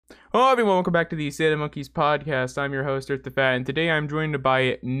Hello, everyone. Welcome back to the SATAMonkeys podcast. I'm your host, Earth the Fat, and today I'm joined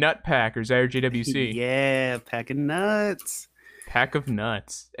by Nutpackers, IRJWC. Yeah, packing nuts. Pack of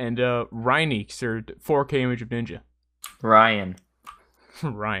nuts. And Rhineeks, or 4K Image of Ninja. Ryan.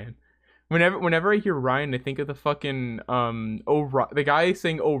 Ryan. Whenever I hear Ryan, I think of the fucking, the guy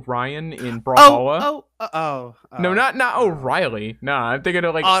saying Orion in Brawlhalla. No, not O'Reilly. Nah, I'm thinking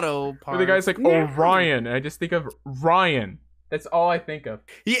of, like, Auto where the guy's like, Orion, and I just think of Ryan. That's all I think of.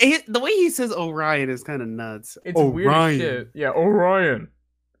 The way he says Orion is kind of nuts. It's weird as shit. Yeah, Orion.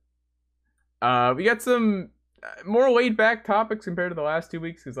 We got some more laid back topics compared to the last 2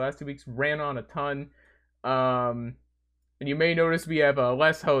 weeks, because the last 2 weeks ran on a ton. And you may notice we have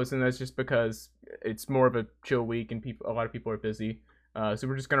less hosts, and that's just because it's more of a chill week and a lot of people are busy. So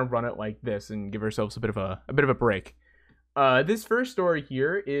we're just gonna run it like this and give ourselves a bit of a break. This first story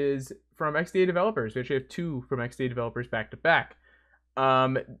here is from XDA developers. We actually have two from XDA developers back to back.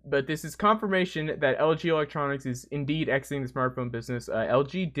 But this is confirmation that LG Electronics is indeed exiting the smartphone business.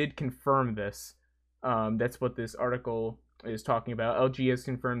 LG did confirm this. That's what this article is talking about. LG has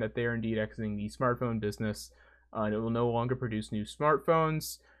confirmed that they are indeed exiting the smartphone business. And it will no longer produce new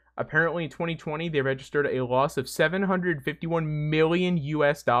smartphones. Apparently, in 2020, they registered a loss of $751 million in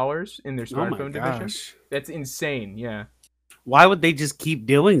their smartphone division. That's insane. Yeah. Why would they just keep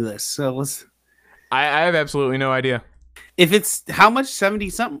doing this? So I have absolutely no idea. If it's how much? 70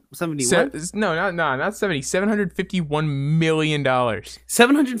 something? 71? No, not 70. $751 million.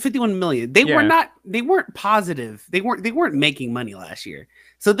 751 million. They weren't positive. They weren't making money last year.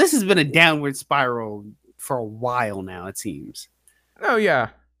 So this has been a downward spiral for a while now, it seems. Oh yeah.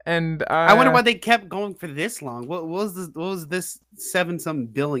 And I wonder why they kept going for this long. What was this 7-some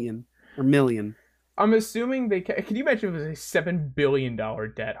billion or million? I'm assuming they can you imagine if it was a $7 billion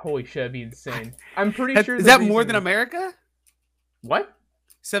debt? Holy shit, that'd be insane. I'm pretty sure. Is that more than America? What?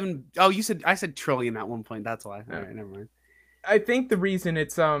 Oh, I said trillion at one point. That's why. No. All right, never mind. I think the reason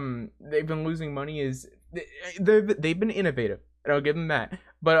it's they've been losing money is they've been innovative, and I'll give them that.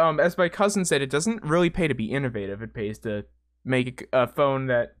 But as my cousin said, it doesn't really pay to be innovative. It pays to make a phone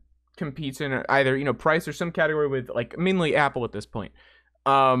that competes in either price or some category with, like, mainly Apple at this point.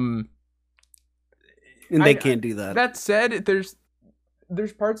 And they can't do that. That said, there's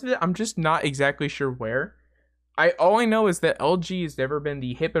parts of it I'm just not exactly sure where. All I know is that LG has never been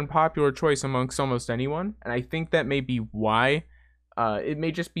the hip and popular choice amongst almost anyone, and I think that may be why. It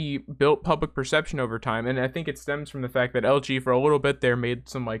may just be built public perception over time, and I think it stems from the fact that LG for a little bit there made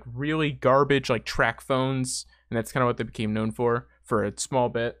some like really garbage like track phones, and that's kind of what they became known for a small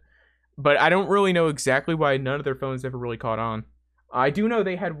bit. But I don't really know exactly why none of their phones ever really caught on. I do know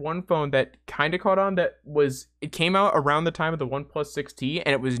they had one phone that kind of caught on it came out around the time of the OnePlus 6T,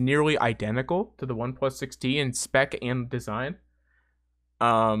 and it was nearly identical to the OnePlus 6T in spec and design.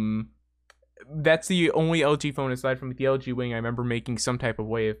 That's the only LG phone aside from the LG Wing I remember making some type of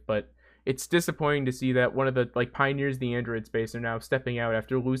wave, but it's disappointing to see that one of the like pioneers of the Android space are now stepping out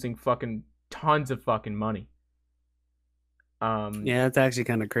after losing fucking tons of fucking money. Yeah, that's actually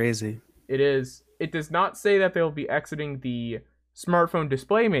kind of crazy. It is. It does not say that they'll be exiting the smartphone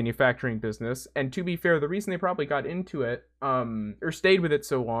display manufacturing business, and to be fair, the reason they probably got into it or stayed with it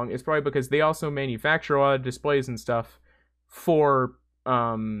so long is probably because they also manufacture a lot of displays and stuff for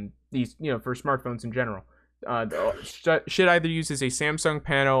these for smartphones in general. Shit either uses a Samsung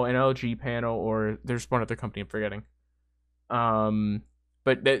panel, an LG panel, or there's one other company I'm forgetting.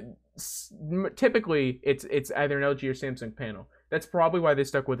 But typically it's either an LG or Samsung panel. That's probably why they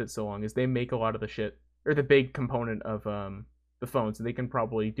stuck with it so long, is they make a lot of the shit, or the big component of the phone, so they can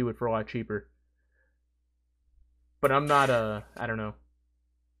probably do it for a lot cheaper. But I'm not I don't know.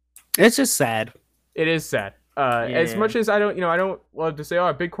 It's just sad. It is sad. As much as I don't love to say,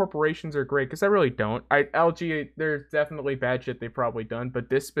 oh, big corporations are great, because I really don't. LG, there's definitely bad shit they've probably done, but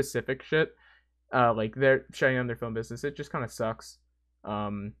this specific shit, like they're shutting down their phone business, it just kind of sucks.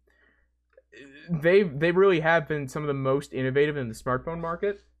 They really have been some of the most innovative in the smartphone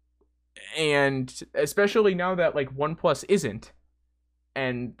market, and especially now that like OnePlus isn't,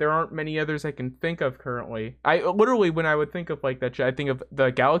 and there aren't many others I can think of currently. I literally, when I would think of like that shit, I think of the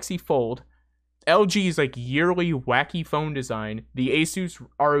Galaxy Fold, LG's like yearly wacky phone design, the Asus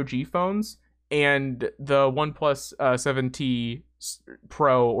ROG phones, and the OnePlus 7T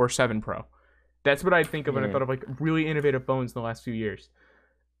Pro or 7 Pro. That's what I think of when I thought of like really innovative phones in the last few years.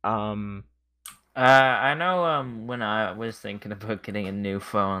 I know when I was thinking about getting a new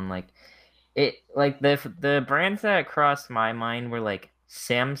phone, the brands that crossed my mind were like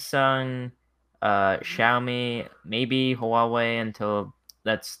Samsung, Xiaomi, maybe Huawei, until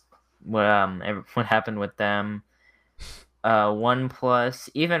that's what happened with them. OnePlus,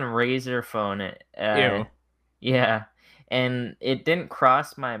 even Razer phone. Ew. Yeah, and it didn't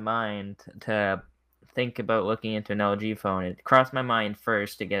cross my mind to think about looking into an LG phone. It crossed my mind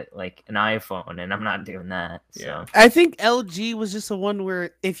first to get like an iPhone, and I'm not doing that. Yeah. So I think LG was just the one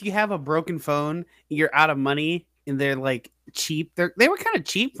where if you have a broken phone, you're out of money, and they're like cheap. They were kind of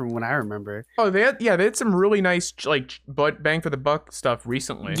cheap from what I remember. Oh, they had some really nice like bang for the buck stuff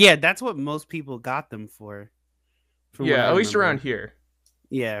recently. Yeah, that's what most people got them for. From what Yeah, I at least remember. around here.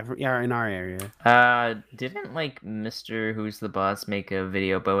 Yeah, yeah, in our area. didn't like Mr. Who's the Boss make a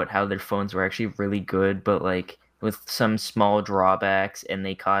video about how their phones were actually really good, but like with some small drawbacks, and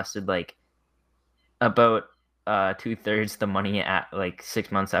they costed like about 2/3 the money at like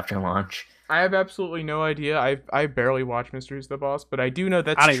 6 months after launch. I have absolutely no idea. I barely watch Mr. Who's the Boss, but I do know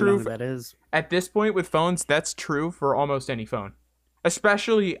that's I don't even know true. who that is. At this point with phones, that's true for almost any phone,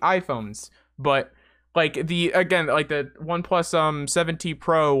 especially iPhones. But like the OnePlus 7T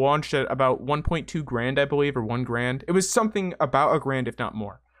Pro launched at about 1.2 grand, I believe, or 1 grand. It was something about a grand, if not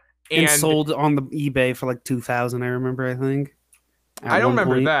more. And sold on the eBay for like 2,000. I remember. I think. I don't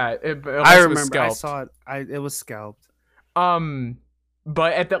remember point. that. I remember. I saw it. It was scalped.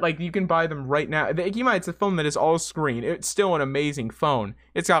 But at that, like, you can buy them right now. It's a phone that is all screen. It's still an amazing phone.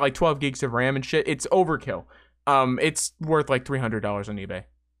 It's got like 12 gigs of RAM and shit. It's overkill. It's worth like $300 on eBay,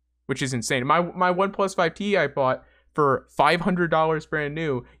 which is insane. My OnePlus 5T I bought for $500 brand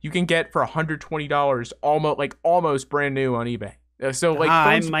new. You can get for $120 almost brand new on eBay. So like,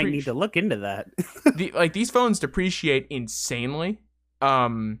 I might need to look into that. These phones depreciate insanely.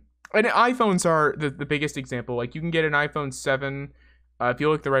 And iPhones are the biggest example. Like, you can get an iPhone 7 if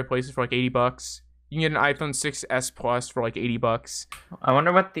you look the right places for like $80. You can get an iPhone 6s Plus for like $80. I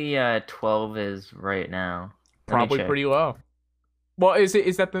wonder what the 12 is right now. Probably pretty low. Well, is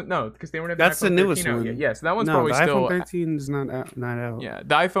that the no? Because they weren't. That's the newest one. Yes, yeah, so that one's no, probably the still. iPhone 13 is not out. Yeah,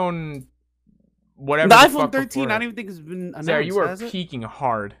 the iPhone. Whatever. The iPhone 13, I don't even think has been announced. Sarah, you are has it? peaking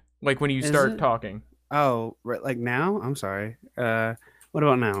hard. Like when you Is start it? talking. Oh, right, like now? I'm sorry. What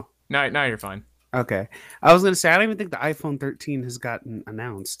about now? Now you're fine. Okay. I was gonna say I don't even think the iPhone 13 has gotten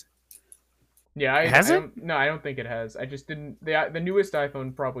announced. Yeah, Has it? No, I don't think it has. I just didn't. The newest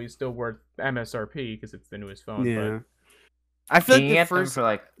iPhone probably is still worth MSRP because it's the newest phone. Yeah. But I feel You like can the get first them for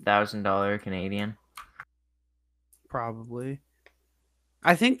like $1,000 Canadian. probably.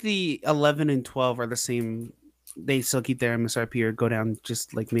 I think the 11 and 12 are the same. They still keep their MSRP or go down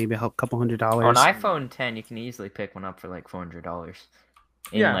just like maybe a couple $100. On iPhone 10, you can easily pick one up for like $400.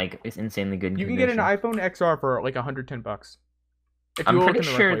 Yeah. Like it's insanely good. you can get condition. an iPhone XR for like $110. If I'm you look pretty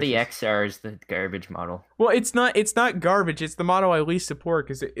in the sure right the places. XR is the garbage model. Well, it's not garbage. It's the model I least support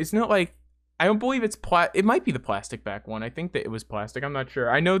because it's not like I don't believe it's It might be the plastic back one. I think that it was plastic. I'm not sure.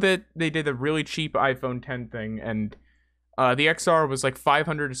 I know that they did a really cheap iPhone 10 thing, and the XR was like $500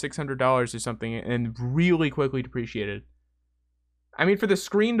 to $600 or something, and really quickly depreciated. I mean, for the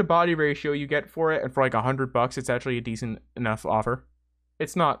screen to body ratio you get for it, and for like $100, it's actually a decent enough offer.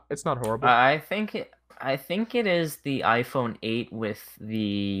 It's not horrible. I think it is the iPhone 8 with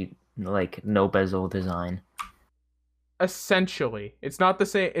the like no bezel design. Essentially, it's not the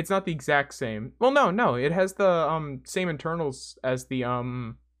same. It's not the exact same. Well, no, it has the same internals as the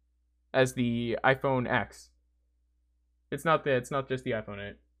iPhone X. It's not just the iPhone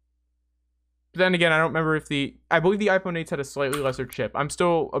 8. But then again, I don't remember if I believe the iPhone 8 had a slightly lesser chip. I'm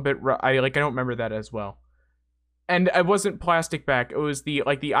still a bit I don't remember that as well. And it wasn't plastic back. It was the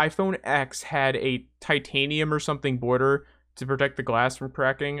iPhone X had a titanium or something border to protect the glass from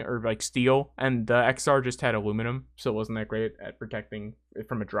cracking, or like steel, and the XR just had aluminum, so it wasn't that great at protecting it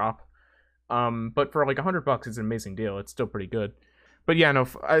from a drop. But for like $100, it's an amazing deal. It's still pretty good. But yeah, no,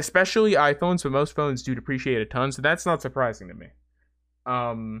 especially iPhones, but most phones do depreciate a ton, so that's not surprising to me.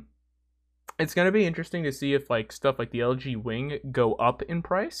 It's gonna be interesting to see if like stuff like the LG Wing go up in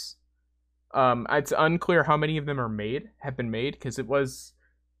price. It's unclear how many of them have been made, because it was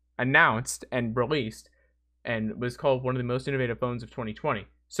announced and released and was called one of the most innovative phones of 2020.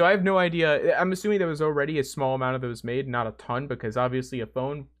 So I have no idea. I'm assuming there was already a small amount of those made, not a ton, because obviously a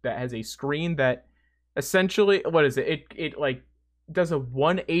phone that has a screen that essentially, what is it? It like does a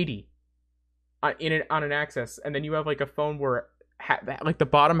 180 on an axis, and then you have like a phone where like the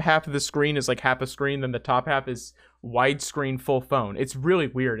bottom half of the screen is like half a screen, then the top half is widescreen full phone. It's really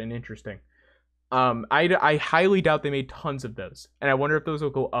weird and interesting. I highly doubt they made tons of those, and I wonder if those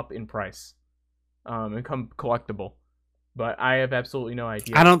will go up in price, and become collectible. But I have absolutely no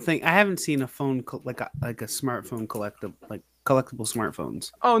idea. I haven't seen a phone like a smartphone collectible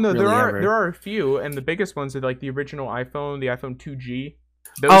smartphones. Oh no, really there are a few, and the biggest ones are like the original iPhone, the iPhone 2G.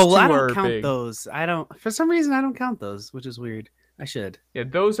 Those Oh, well, two I don't are count big. those. I don't. For some reason, I don't count those, which is weird. I should. Yeah,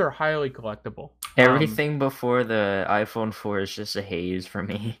 those are highly collectible. Everything before the iPhone 4 is just a haze for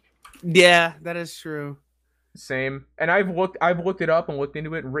me. Yeah, that is true. Same. And I've looked it up and looked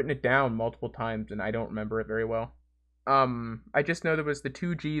into it and written it down multiple times, and I don't remember it very well. I just know there was the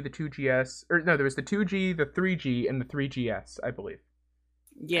 2G, the 2GS, or no, there was the 2G, the 3G, and the 3GS, I believe.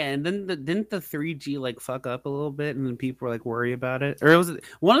 Yeah, and then didn't the 3G like fuck up a little bit, and then people were like worry about it, or was it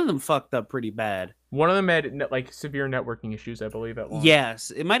one of them fucked up pretty bad? One of them had like severe networking issues, I believe, at launch.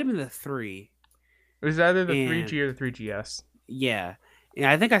 Yes, it might have been the 3. It was either the And 3G or the 3GS. yeah,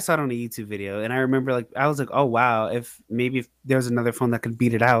 I think I saw it on a YouTube video, and I remember like I was like, oh wow, if there was another phone that could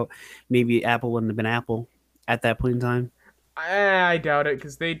beat it out, maybe Apple wouldn't have been Apple at that point in time. I doubt it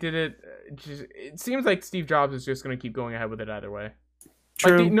because they did it. It seems like Steve Jobs is just going to keep going ahead with it either way.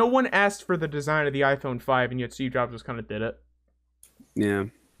 True. Like no one asked for the design of the iPhone 5, and yet Steve Jobs just kind of did it. Yeah.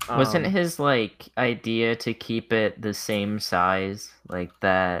 Wasn't his like idea to keep it the same size like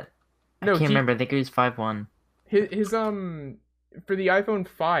that? No, I can't remember. I think it was 5'1". His for the iPhone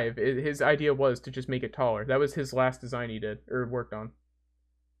 5, his idea was to just make it taller. That was his last design he did or worked on.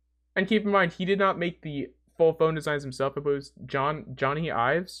 And keep in mind, he did not make the full phone designs himself. It was John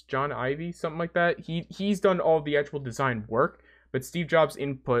Ivy, something like that. He's done all the actual design work, but Steve Jobs'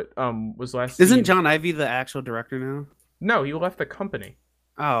 input was less. Isn't John Ivy the actual director now? No, he left the company.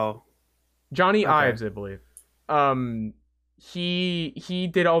 Oh, Johnny Ives, I believe.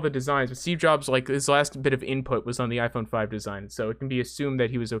 He did all the designs, but Steve Jobs, like his last bit of input was on the iPhone 5 design, so it can be assumed that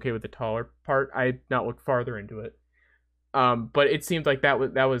he was okay with the taller part. I've not looked farther into it. But it seemed like that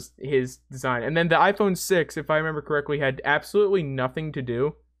was his design. And then the iPhone 6, if I remember correctly, had absolutely nothing to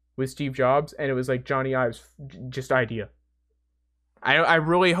do with Steve Jobs, and it was like Johnny Ives' just idea. I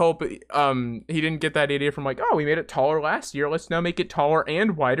really hope he didn't get that idea from like, oh, we made it taller last year, let's now make it taller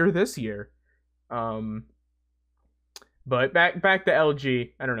and wider this year. But back to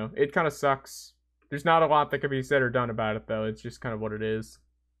LG, I don't know. It kind of sucks. There's not a lot that can be said or done about it though. It's just kind of what it is.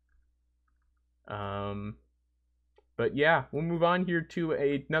 But yeah, we'll move on here to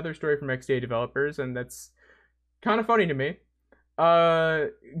another story from XDA developers, and that's kind of funny to me.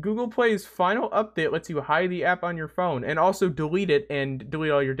 Google Play's final update lets you hide the app on your phone and also delete it and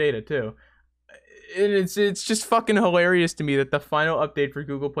delete all your data too. And it's just fucking hilarious to me that the final update for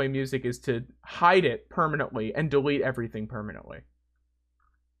Google Play Music is to hide it permanently and delete everything permanently.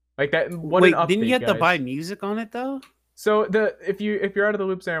 Like that. Wait, didn't you have to buy music on it though? So if you're out of the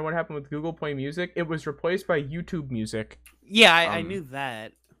loop, Sarah, what happened with Google Play Music? It was replaced by YouTube Music. Yeah, I knew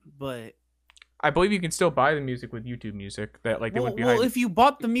that, but I believe you can still buy the music with YouTube Music. That like they wouldn't be. Well, if you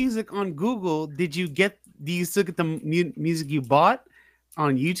bought the music on Google, do you still get the music you bought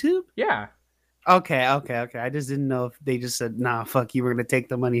on YouTube? Yeah. Okay. I just didn't know if they just said, "Nah, fuck you, we're gonna take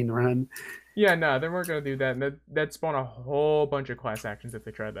the money and run." Yeah, no, they weren't gonna do that, and that spawned a whole bunch of class actions if they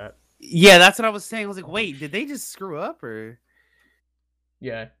tried that. Yeah, that's what I was saying. I was like, wait, did they just screw up or?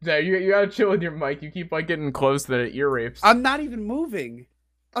 Yeah, you gotta chill with your mic. You keep like getting close to the ear rapes. I'm not even moving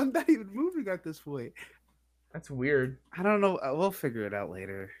at this point. That's weird. I don't know. We'll figure it out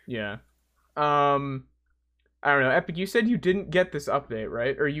later. Yeah. I don't know. Epic, you said you didn't get this update,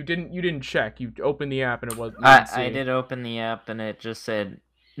 right? Or you didn't check. You opened the app and it wasn't. I did open the app and it just said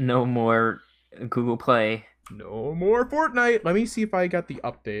no more Google Play. No more Fortnite. Let me see if I got the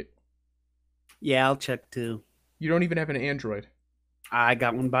update. Yeah, I'll check too. You don't even have an Android. I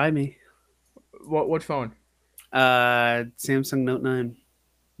got one by me. What phone? Samsung Note 9.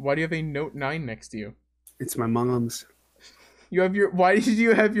 Why do you have a Note 9 next to you? It's my mom's. Why did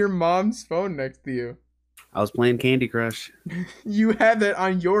you have your mom's phone next to you? I was playing Candy Crush. You have that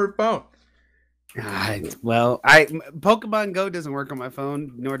on your phone. Pokemon Go doesn't work on my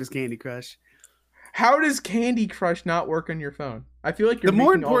phone, nor does Candy Crush. How does Candy Crush not work on your phone? I feel like you're the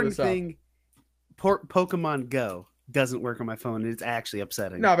more important thing. Pokemon Go doesn't work on my phone. It's actually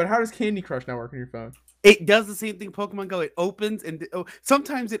upsetting. No, but how does Candy Crush not work on your phone? It does the same thing. Pokemon Go. It opens and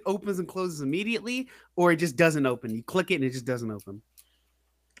sometimes it opens and closes immediately, or it just doesn't open. You click it and it just doesn't open.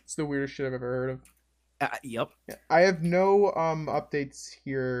 It's the weirdest shit I've ever heard of. Yep. I have no updates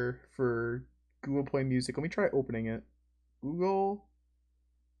here for Google Play Music. Let me try opening it. Google.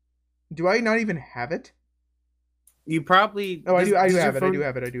 Do I not even have it? You probably. Oh, I do have it. I do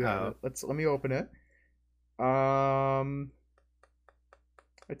have it. Let me open it.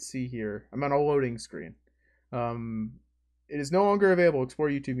 Let's see here. I'm on a loading screen. It is no longer available. Explore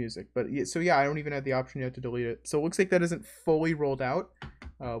YouTube Music. But so yeah, I don't even have the option yet to delete it. So it looks like that isn't fully rolled out,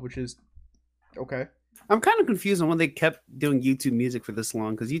 which is okay. I'm kind of confused on why they kept doing YouTube Music for this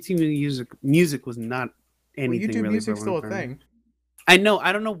long, because YouTube Music was not anything. YouTube really Music's still a thing. I know.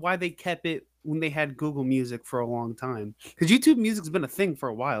 I don't know why they kept it when they had Google Music for a long time. Because YouTube Music's been a thing for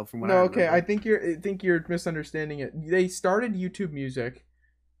a while, from what I No, remember. okay, I think you're misunderstanding it. They started YouTube Music,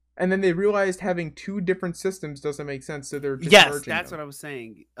 and then they realized having two different systems doesn't make sense, so they're just Yes, merging that's them. what I was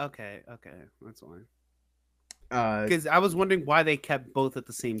saying. Okay, that's why. Uh, Because I was wondering why they kept both at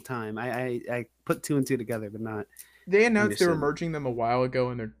the same time. I put two and two together, but not. they announced they were Understood. merging them a while ago,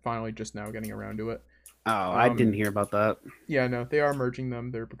 and they're finally just now getting around to it. Oh, I didn't hear about that. Yeah, no, they are merging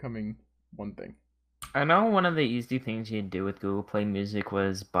them. They're becoming one thing. I know one of the easy things you could do with Google Play Music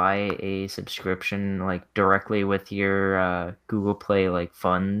was buy a subscription like directly with your Google Play like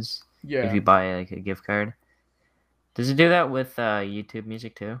funds. Yeah. If you buy like a gift card. Does it do that with YouTube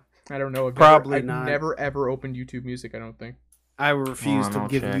Music too? I don't know. Probably I've not. never ever opened YouTube Music. I don't think. I refuse to I'll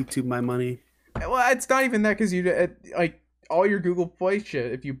give check. YouTube my money. Well, it's not even that because like all your Google Play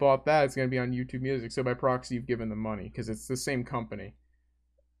shit. If you bought that, it's gonna be on YouTube Music. So by proxy, you've given them money because it's the same company.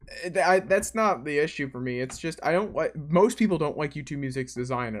 That's not the issue for me. It's just I don't like. Most people don't like YouTube Music's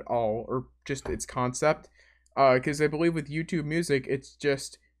design at all, or just its concept. Because I believe with YouTube Music, it's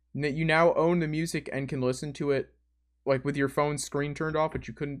just you now own the music and can listen to it like with your phone screen turned off, which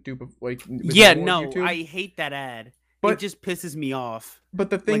you couldn't do like with Yeah, normal no, YouTube. I hate that ad. But- it just pisses me off. But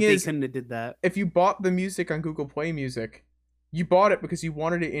the thing Like is, they couldn't have did that. if you bought the music on Google Play Music, you bought it because you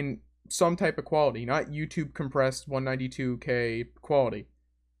wanted it in some type of quality, not YouTube compressed 192K quality.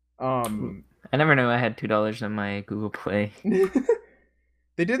 I never knew I had $2 on my Google Play.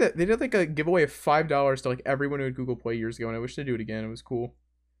 They did that. They did like a giveaway of $5 to like everyone who had Google Play years ago, and I wish they'd do it again. It was cool.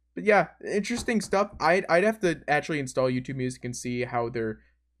 But yeah, interesting stuff. I'd have to actually install YouTube Music and see how they're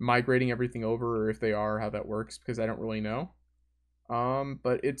migrating everything over, or if they are, how that works, because I don't really know.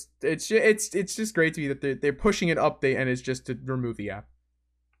 But it's just great to me that they're pushing an update and it's just to remove the app.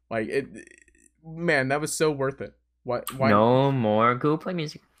 Like man, that was so worth it. Why? No more Google Play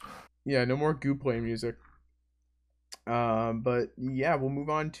Music. Yeah, no more Google Play Music. But yeah, we'll move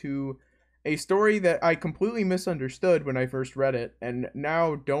on to a story that I completely misunderstood when I first read it, and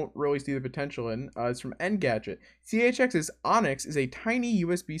now don't really see the potential in. It's from Engadget. THX's Onyx is a tiny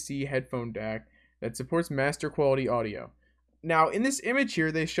USB-C headphone DAC that supports master quality audio. Now, in this image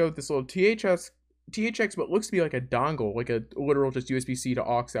here, they showed this little THX, what looks to be like a dongle, like a literal just USB-C to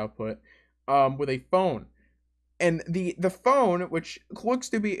aux output, with a phone. And the phone, which looks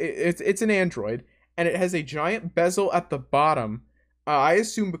to be, it's an Android, and it has a giant bezel at the bottom. I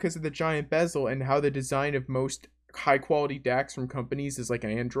assume because of the giant bezel and how the design of most high-quality DACs from companies is like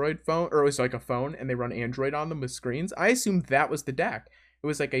an Android phone, or it's like a phone, and they run Android on them with screens. I assumed that was the DAC. It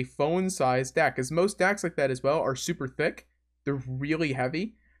was like a phone-sized DAC, because most DACs like that as well are super thick. They're really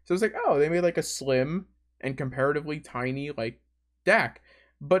heavy. So it's like, oh, they made like a slim and comparatively tiny like DAC.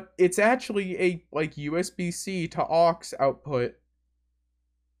 But it's actually a like USB-C to aux output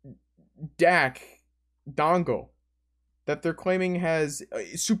DAC dongle that they're claiming has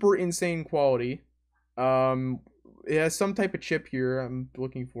super insane quality. It has some type of chip here. I'm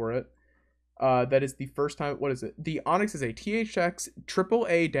looking for it. That is the first time. What is it? The Onyx is a THX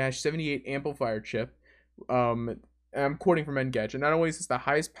AAA-78 amplifier chip. And I'm quoting from Engadget. Not only is this the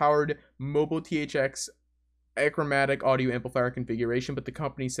highest powered mobile THX achromatic audio amplifier configuration, but the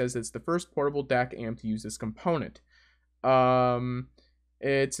company says it's the first portable DAC amp to use this component.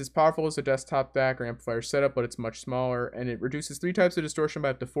 It's as powerful as a desktop DAC or amplifier setup, but it's much smaller, and it reduces 3 types of distortion by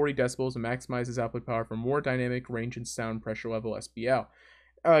up to 40 decibels and maximizes output power for more dynamic range and sound pressure level SPL.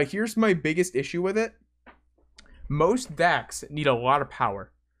 Here's my biggest issue with it. Most DACs need a lot of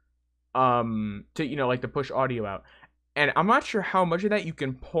power to to push audio out. And I'm not sure how much of that you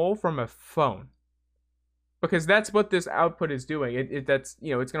can pull from a phone. Because that's what this output is doing. It's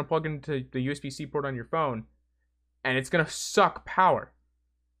going to plug into the USB-C port on your phone, and it's going to suck power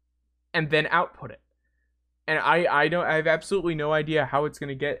and then output it. And I have absolutely no idea how it's going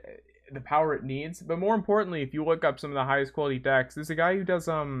to get the power it needs. But more importantly, if you look up some of the highest quality DACs, there's a guy who does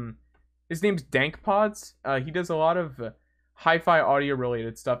his name's Dankpods. He does a lot of hi-fi audio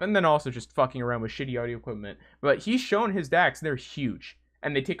related stuff, and then also just fucking around with shitty audio equipment. But he's shown his DACs, they're huge,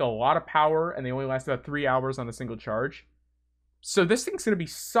 and they take a lot of power, and they only last about 3 hours on a single charge. So this thing's gonna be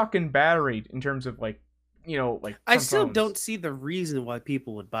sucking battery in terms of I still phones. don't see the reason why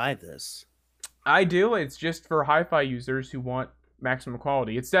people would buy this. I do. It's just for hi-fi users who want maximum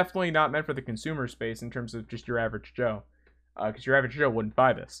quality. It's definitely not meant for the consumer space in terms of just your average Joe, because your average Joe wouldn't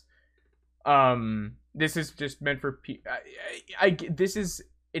buy this. This is just meant for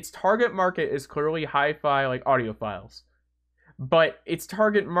its target market is clearly hi-fi like audiophiles, but its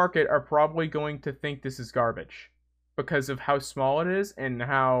target market are probably going to think this is garbage because of how small it is and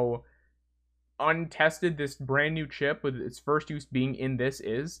how untested this brand new chip with its first use being in this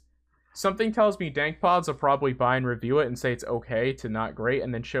is, something tells me DankPods will probably buy and review it and say it's okay to not great,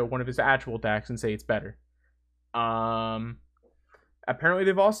 and then show one of his actual DACs and say it's better. Apparently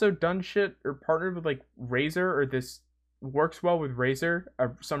they've also done shit or partnered with like Razer, or this works well with Razer,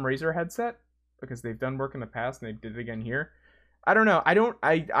 some Razer headset, because they've done work in the past and they did it again here. I don't know.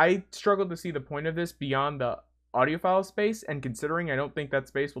 I struggle to see the point of this beyond the audiophile space, and considering I don't think that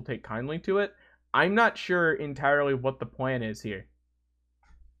space will take kindly to it, I'm not sure entirely what the plan is here.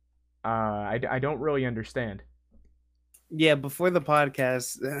 I don't really understand. Yeah, before the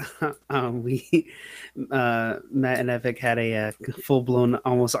podcast, Matt and Epic had a full blown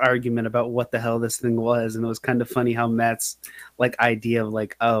almost argument about what the hell this thing was, and it was kind of funny how Matt's like idea of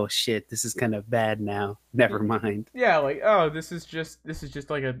like, oh shit, this is kind of bad now. Never mind. Yeah, like, oh, this is just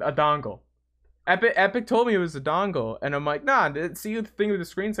like a dongle. Epic told me it was a dongle, and I'm like, nah. See, the thing with the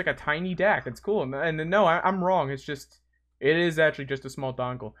screen's like a tiny DAC. It's cool, and then no, I'm wrong. It is actually just a small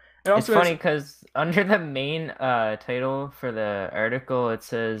dongle. It's funny because under the main title for the article, it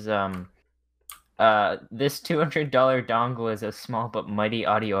says, this $200 dongle is a small but mighty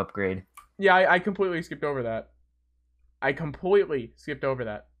audio upgrade. Yeah, I completely skipped over that.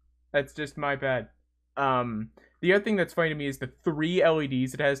 That's just my bad. The other thing that's funny to me is the 3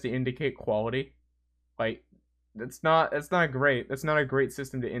 LEDs it has to indicate quality. Like, that's not great. That's not a great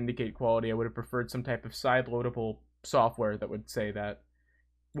system to indicate quality. I would have preferred some type of side-loadable software that would say that.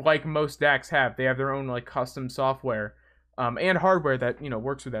 Like most DACs have. They have their own like custom software and hardware that, you know,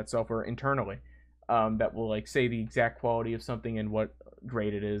 works with that software internally, that will like say the exact quality of something and what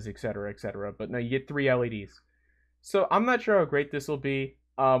grade it is, etc., etc. But no, you get 3 LEDs. So I'm not sure how great this will be.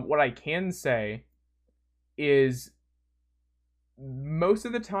 What I can say is most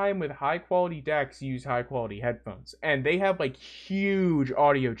of the time with high quality DACs use high quality headphones, and they have like huge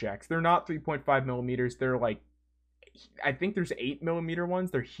audio jacks. They're not 3.5 millimeters. They're like, I think there's 8 millimeter ones.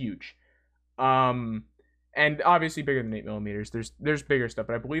 They're huge. And obviously bigger than 8 millimeters. There's bigger stuff,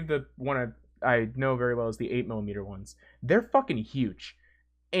 but I believe the one I know very well is the 8 millimeter ones. They're fucking huge.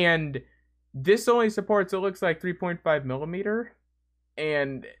 And this only supports, it looks like 3.5 millimeter.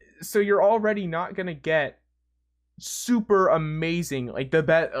 And so you're already not going to get super amazing, like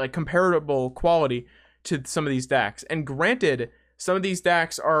like comparable quality to some of these DACs. And granted, some of these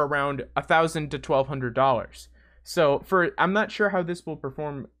DACs are around $1,000 to $1,200. So I'm not sure how this will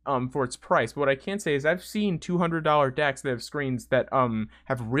perform for its price. But what I can say is I've seen $200 DACs that have screens that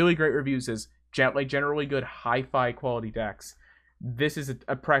have really great reviews as generally good hi-fi quality DACs. This is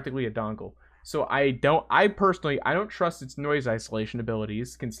practically a dongle. So I personally don't trust its noise isolation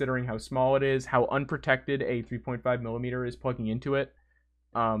abilities, considering how small it is, how unprotected a 3.5 millimeter is plugging into it.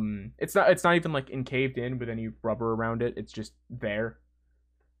 It's not even like encaved in with any rubber around it. It's just there.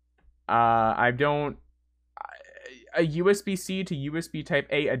 A USB-C to USB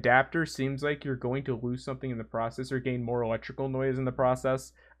Type-A adapter seems like you're going to lose something in the process or gain more electrical noise in the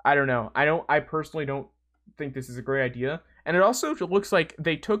process. I don't know. I personally don't think this is a great idea. And it also looks like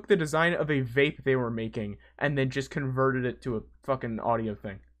they took the design of a vape they were making and then just converted it to a fucking audio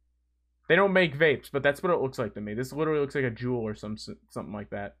thing. They don't make vapes, but that's what it looks like to me. This literally looks like a Juul or something like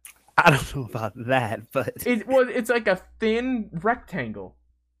that. I don't know about that, but it's like a thin rectangle.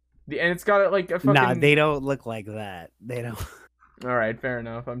 And it's got like a fucking... Nah, they don't look like that. They don't. All right, fair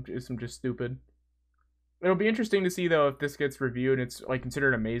enough. I'm just stupid. It'll be interesting to see though if this gets reviewed and it's like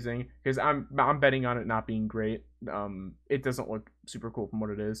considered amazing, because I'm betting on it not being great. It doesn't look super cool from what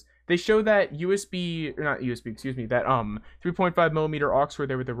it is. They show that that 3.5 millimeter aux cord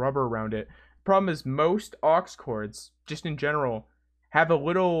there with the rubber around it. Problem is most aux cords, just in general, have a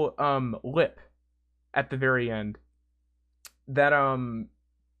little lip at the very end that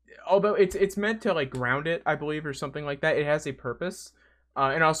although it's meant to like ground it, I believe, or something like that. It has a purpose.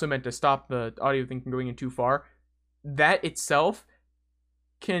 And also meant to stop the audio thing from going in too far. That itself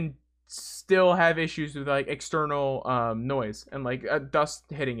can still have issues with like external noise and like dust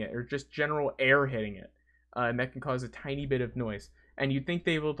hitting it or just general air hitting it, and that can cause a tiny bit of noise. And you'd think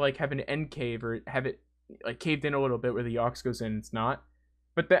they would like have an end cave or have it like caved in a little bit where the aux goes in. It's not.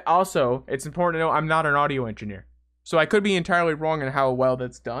 But that also, it's important to know I'm not an audio engineer, so I could be entirely wrong on how well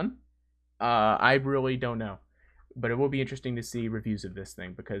that's done. I really don't know. But it will be interesting to see reviews of this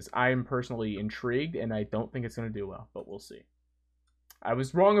thing, because I am personally intrigued, and I don't think it's going to do well, but we'll see. I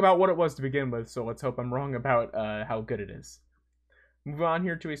was wrong about what it was to begin with, so let's hope I'm wrong about how good it is. Move on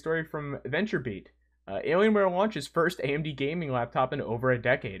here to a story from VentureBeat. Alienware launches first AMD gaming laptop in over a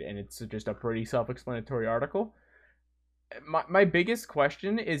decade, and it's just a pretty self-explanatory article. My biggest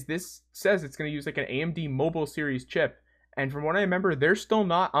question is this says it's going to use like an AMD Mobile Series chip, And from what I remember, they're still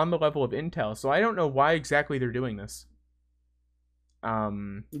not on the level of Intel. So I don't know why exactly they're doing this.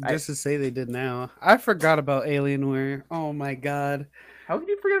 Just to say they did now. I forgot about Alienware. Oh my god. How could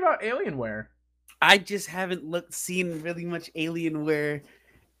you forget about Alienware? I just haven't seen really much Alienware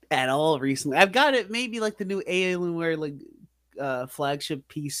at all recently. I've got it maybe like the new Alienware like flagship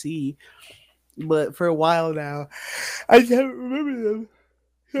PC, but for a while now, I just haven't remember them.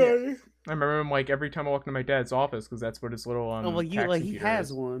 Sorry. Yeah. I remember him like every time I walk into my dad's office because that's what his little he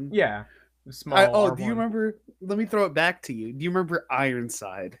has one. Yeah, small. Do you remember? Let me throw it back to you. Do you remember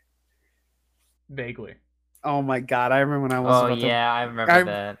Ironside? Vaguely. Oh my god, I remember when I was. I remember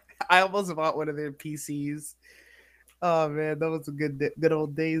that. I almost bought one of their PCs. Oh man, that was a good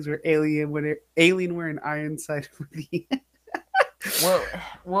old days where Alienware and Ironside were the.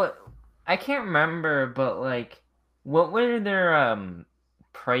 Well, I can't remember, but like, what were their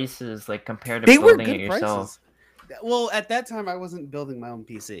prices like compared to building it yourself? Prices. Well, at that time, I wasn't building my own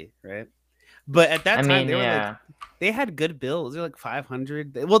PC, right? But at that time, they were like, they had good builds. They're like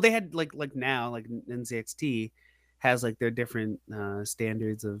 500. Well, they had like now, like NZXT has like their different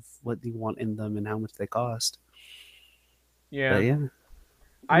standards of what you want in them and how much they cost. Yeah. But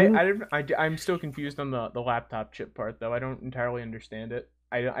yeah. I'm still confused on the laptop chip part though. I don't entirely understand it.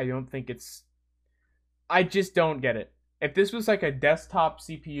 I don't think it's. I just don't get it. If this was like a desktop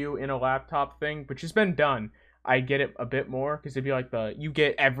CPU in a laptop thing, which has been done, I get it a bit more because it'd be like you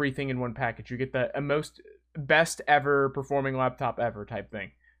get everything in one package. You get the most best ever performing laptop ever type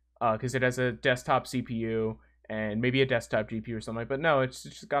thing, because it has a desktop CPU and maybe a desktop GPU or something. But no, it's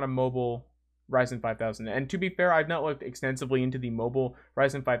just got a mobile Ryzen 5000. And to be fair, I've not looked extensively into the mobile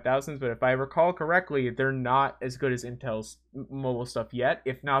Ryzen 5000s, but if I recall correctly, they're not as good as Intel's mobile stuff yet.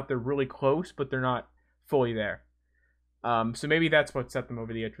 If not, they're really close, but they're not fully there. So maybe that's what set them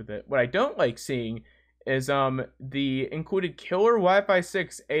over the edge with it. What I don't like seeing is the included killer Wi-Fi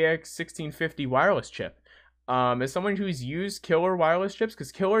 6 AX1650 wireless chip. As someone who's used killer wireless chips,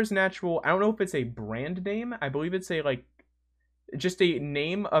 because killer's natural, I don't know if it's a brand name. I believe it's just a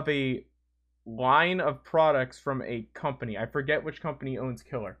name of a line of products from a company. I forget which company owns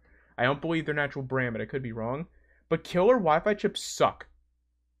killer. I don't believe they're natural brand, but I could be wrong. But killer Wi-Fi chips suck.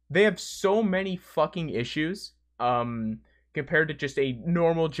 They have so many fucking issues compared to just a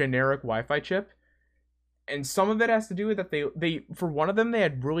normal generic Wi-Fi chip. And some of it has to do with that they for one of them, they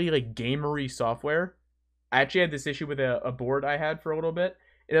had really like gamery software. I actually had this issue with a board I had for a little bit.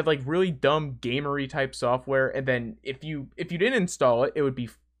 It had like really dumb gamery type software, and then if you didn't install it, it would be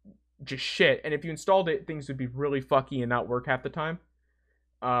just shit. And if you installed it, things would be really fucky and not work half the time.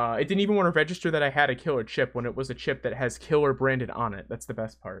 It didn't even want to register that I had a killer chip when it was a chip that has killer branded on it. That's the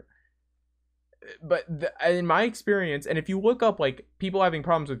best part. But in my experience, and if you look up like people having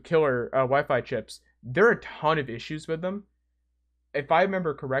problems with killer Wi-Fi chips, there are a ton of issues with them. If I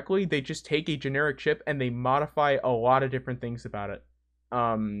remember correctly, they just take a generic chip and they modify a lot of different things about it.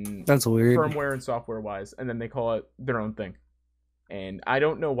 That's weird. Firmware and software wise, and then they call it their own thing. And I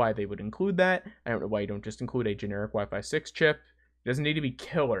don't know why they would include that. I don't know why you don't just include a generic Wi-Fi 6 chip. It doesn't need to be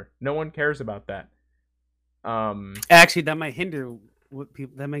killer. No one cares about that. Actually, that might hinder what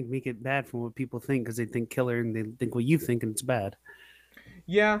people. That might make it bad from what people think because they think killer and they think what you think and it's bad.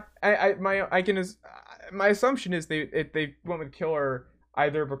 Yeah, my assumption is they went with killer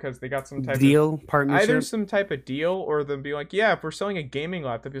either because they got some type deal of partnership, either some type of deal, or them be like, yeah, if we're selling a gaming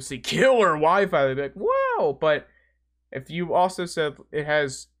laptop, you'll see killer Wi-Fi. They'd be like, wow, but if you also said it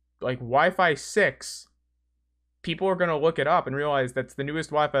has like Wi-Fi 6, people are gonna look it up and realize that's the newest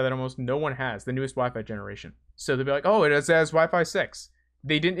Wi-Fi that almost no one has, the newest Wi-Fi generation. So they'll be like, oh, it has Wi-Fi 6.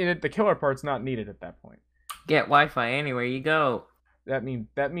 They didn't. The killer part's not needed at that point. Get Wi-Fi anywhere you go. That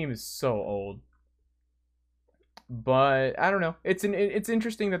meme is so old. But I don't know. It's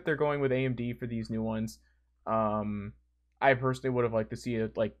interesting that they're going with AMD for these new ones. I personally would have liked to see a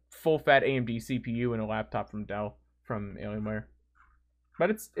like full fat AMD CPU in a laptop from Dell, from Alienware.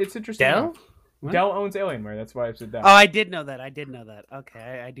 But it's interesting. Dell? Dell owns Alienware. That's why I said Dell. Oh, I did know that.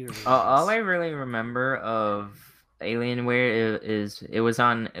 Okay, I do remember. All I really remember of Alienware is it was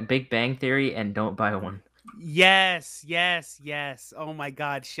on Big Bang Theory and Don't Buy One. Yes. Oh my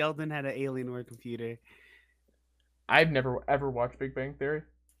God, Sheldon had an Alienware computer. I've never ever watched Big Bang Theory.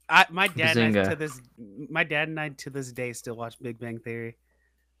 My dad and I to this day still watch Big Bang Theory.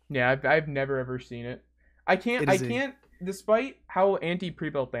 Yeah, I've never ever seen it. I can't. Despite how anti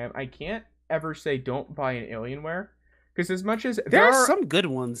pre-built I am, I can't ever say don't buy an Alienware, because as much as there are some good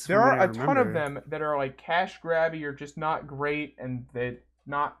ones, there are a ton of them that are like cash grabby or just not great and they're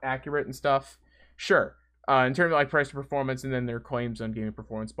not accurate and stuff. Sure. In terms of like price to performance, and then their claims on gaming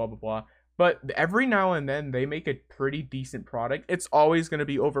performance, blah blah blah. But every now and then they make a pretty decent product. It's always going to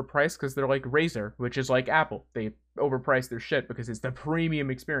be overpriced because they're like Razer, which is like Apple. They overprice their shit because it's the premium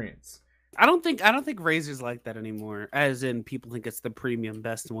experience. I don't think Razer's like that anymore. As in, people think it's the premium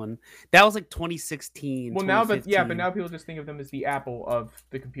best one. That was like 2016. Well, now, but now people just think of them as the Apple of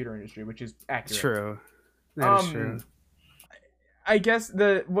the computer industry, which is accurate. True. That is true. I guess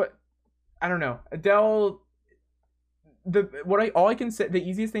I don't know. Dell. All I can say, the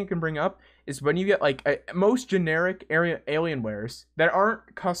easiest thing I can bring up is when you get like most generic Alienwares that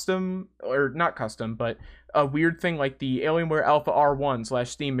aren't custom, or not custom, but a weird thing like the Alienware Alpha R1 /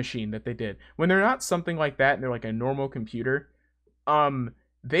 Steam Machine that they did. When they're not something like that and they're like a normal computer,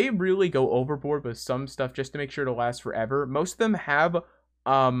 they really go overboard with some stuff just to make sure it'll last forever. Most of them have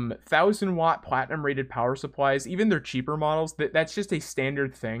 1,000-watt platinum rated power supplies. Even their cheaper models, that's just a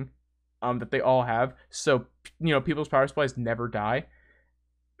standard thing. That they all have, so people's power supplies never die,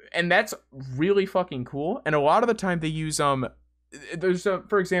 and that's really fucking cool. And a lot of the time they use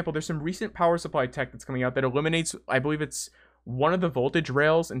for example, there's some recent power supply tech that's coming out that eliminates, I believe it's one of the voltage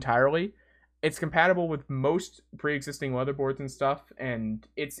rails entirely. It's compatible with most pre-existing motherboards and stuff, and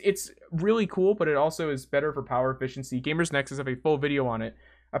it's really cool. But it also is better for power efficiency. Gamers Nexus have a full video on it.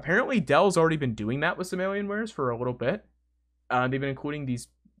 Apparently, Dell's already been doing that with some Alienwares for a little bit. They've been including these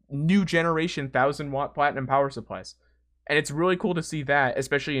new generation 1,000-watt platinum power supplies, and it's really cool to see that,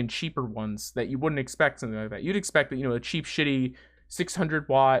 especially in cheaper ones that you wouldn't expect something like that. You'd expect that a cheap shitty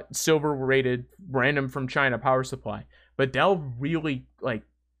 600-watt silver rated random from China power supply, but Dell really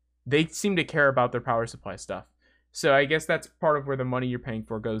they seem to care about their power supply stuff. So I guess that's part of where the money you're paying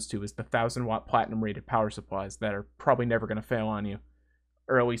for goes to, is the 1,000-watt platinum rated power supplies that are probably never going to fail on you,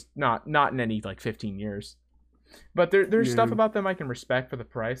 or at least not in any 15 years. But there's stuff about them I can respect for the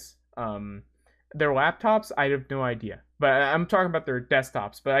price. Their laptops, I have no idea. But I'm talking about their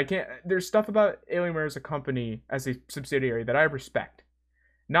desktops. But I can't. There's stuff about Alienware as a company, as a subsidiary, that I respect.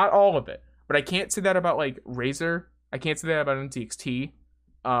 Not all of it, but I can't say that about Razer. I can't say that about NZXT.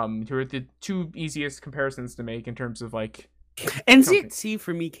 Who are the two easiest comparisons to make in terms of NZXT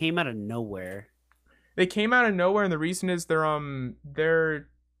for me came out of nowhere. They came out of nowhere, and the reason is their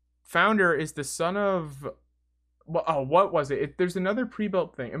founder is the son of. What was it? There's another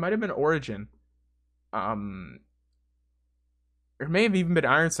pre-built thing. It might have been Origin. Or it may have even been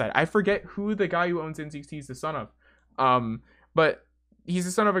Ironside. I forget who the guy who owns NZXT is the son of. But he's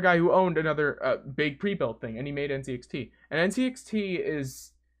the son of a guy who owned another big pre-built thing, and he made NZXT. And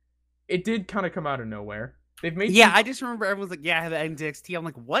NZXT it did kind of come out of nowhere. They've made I just remember everyone's like, yeah, I have an NZXT. I'm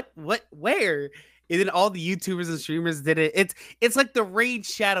like, what, where? And then all the YouTubers and streamers did it. It's like the Raid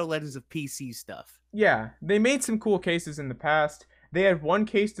Shadow Legends of PC stuff. Yeah, they made some cool cases in the past. They had one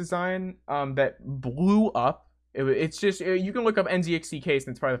case design that blew up. It's just, you can look up NZXT case,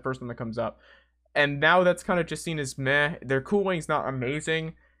 and it's probably the first one that comes up. And now that's kind of just seen as meh. Their cooling's not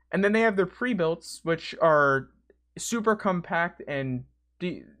amazing. And then they have their pre-builts, which are super compact, and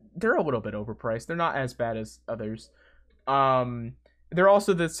they're a little bit overpriced. They're not as bad as others. They're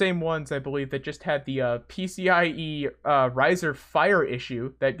also the same ones, I believe, that just had the PCIe riser fire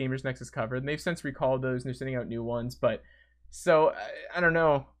issue that Gamers Nexus covered, and they've since recalled those, and they're sending out new ones. But so I don't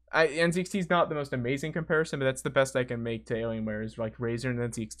know. NZXT is not the most amazing comparison, but that's the best I can make to Alienware, is Razer and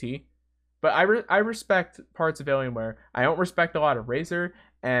NZXT. But I respect parts of Alienware. I don't respect a lot of Razer,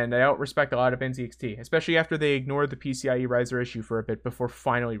 and I don't respect a lot of NZXT, especially after they ignored the PCIe riser issue for a bit before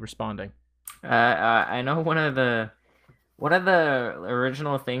finally responding. I know one of the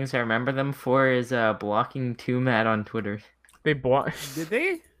original things I remember them for is blocking 2Matt on Twitter. They blocked. Did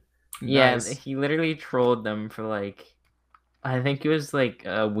they? Yeah, Nice. He literally trolled them for I think it was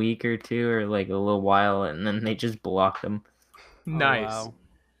a week or two, or a little while, and then they just blocked them. Nice. Oh, wow.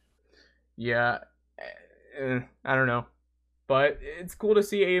 Yeah, I don't know, but it's cool to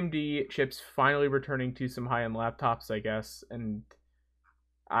see AMD chips finally returning to some high-end laptops, I guess. And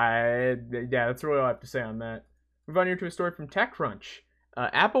that's really all I have to say on that. Move on here to a story from TechCrunch.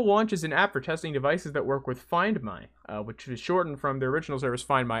 Apple launches an app for testing devices that work with Find My, which is shortened from their original service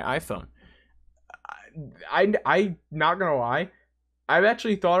Find My iPhone. I'm not gonna lie, I've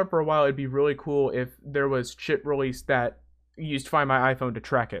actually thought for a while it'd be really cool if there was chip release that used Find My iPhone to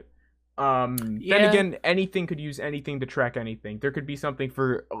track it. Then again, anything could use anything to track anything. There could be something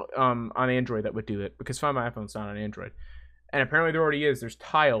for on Android that would do it, because Find My iPhone's not on Android. And apparently there already is. There's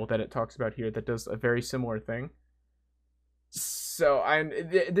Tile that it talks about here that does a very similar thing. So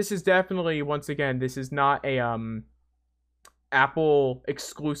this is definitely, once again, this is not a Apple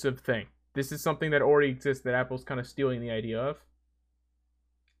exclusive thing. This is something that already exists that Apple's kind of stealing the idea of.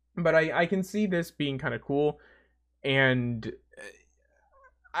 But I can see this being kind of cool, and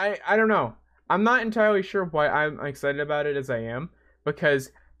I don't know. I'm not entirely sure why I'm excited about it as I am,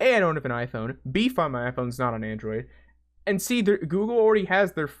 because A, I don't have an iPhone, B, Find My iPhone's not on Android, and C, Google already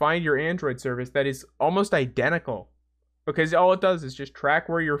has their Find Your Android service that is almost identical, because all it does is just track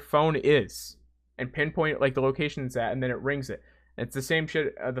where your phone is and pinpoint like the location it's at, and then it rings it. It's the same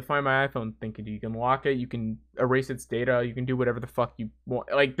shit the Find My iPhone thing can do. You can lock it, you can erase its data, you can do whatever the fuck you want.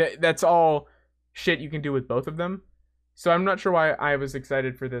 Like that's all shit you can do with both of them. So I'm not sure why I was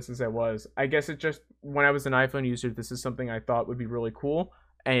excited for this as I was. I guess it just, when I was an iPhone user, this is something I thought would be really cool.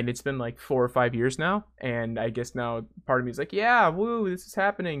 And it's been like 4 or 5 years now. And I guess now part of me is like, yeah, woo, this is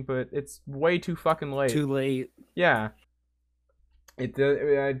happening. But it's way too fucking late. Too late. Yeah. It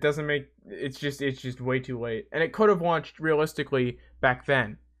doesn't make, it's just way too late. And it could have launched realistically back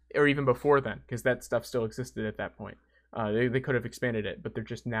then. Or even before then. Because that stuff still existed at that point. They could have expanded it. But they're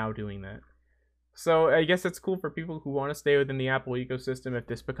just now doing that. So I guess it's cool for people who want to stay within the Apple ecosystem if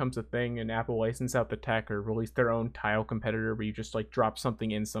this becomes a thing and Apple license out the tech or release their own tile competitor where you just like drop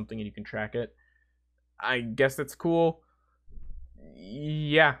something in something and you can track it. I guess that's cool.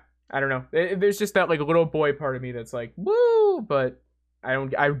 Yeah, I don't know. There's just that like little boy part of me that's like, woo, but I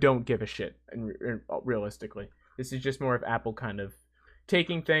don't give a shit. And realistically, this is just more of Apple kind of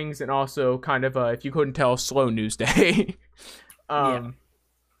taking things and also kind of if you couldn't tell, slow news day. Yeah.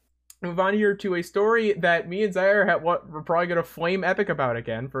 Move on here to a story that me and Zaire we're probably gonna flame Epic about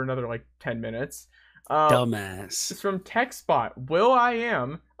again for another like 10 minutes. Dumbass. It's from TechSpot.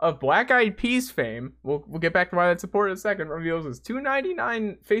 Will.i.am of Black Eyed Peas fame. We'll get back to why that's important in a second. Reveals his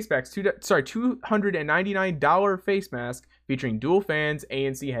 $299 $299 face mask featuring dual fans,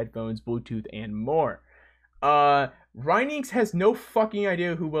 ANC headphones, Bluetooth, and more. Reinings has no fucking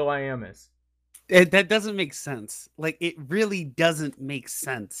idea who Will.i.am is. That doesn't make sense. Like, it really doesn't make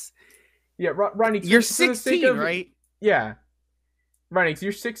sense. Yeah, Ronnie, you're 16, right? Yeah. Ronnie,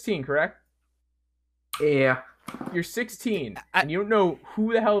 you're 16, correct? Yeah. You're 16, and you don't know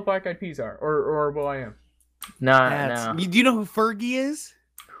who the hell the Black Eyed Peas are, or Will.i.am. No. Do you know who Fergie is?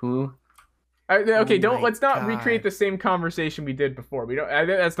 Who? Okay, let's not recreate the same conversation we did before.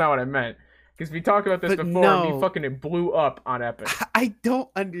 That's not what I meant. Because we talked about this before, and we fucking it blew up on Epic. I don't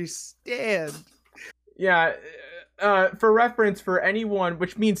understand. Yeah, for reference, for anyone,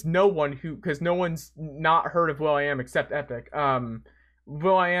 which means no one because no one's not heard of Will.i.am except Epic.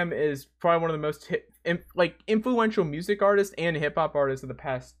 Will.i.am is probably one of the most influential music artists and hip hop artists of the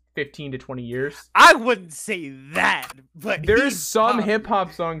past 15 to 20 years. I wouldn't say that, but there's some hip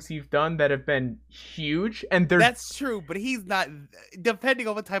hop songs he's done that have been huge, and that's true. But he's not, depending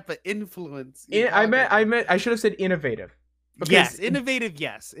on what type of influence. I should have said innovative. Yes, innovative.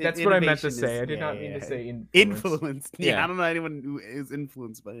 Yes, that's what I meant to say. I did not mean to say influence. Yeah, I don't know anyone who is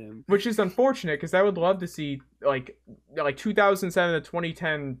influenced by him. Which is unfortunate because I would love to see like 2007 to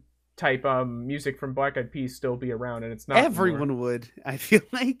 2010 type music from Black Eyed Peas still be around, and it's not. Everyone anymore. would. I feel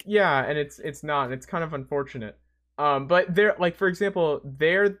like. Yeah, and it's not. And it's kind of unfortunate. But they're like, for example,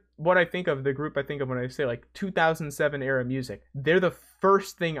 they're what I think of, the group I think of when I say like 2007 era music. They're the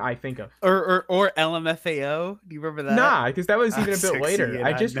first thing I think of. Or LMFAO. Do you remember that? Nah, because that was even a bit later.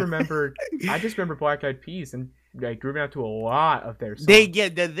 I just remember Black Eyed Peas and like grooving out to a lot of their songs. They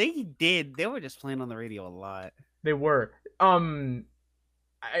did. They were just playing on the radio a lot. They were. A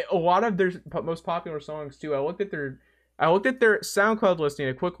lot of their most popular songs too. I looked at their SoundCloud listing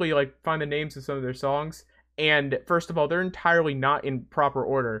to quickly like find the names of some of their songs. And first of all, they're entirely not in proper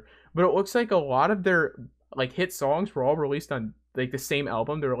order. But it looks like a lot of their like hit songs were all released on like the same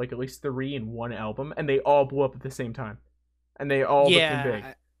album. There were like at least 3 in one album, and they all blew up at the same time. And they all became big.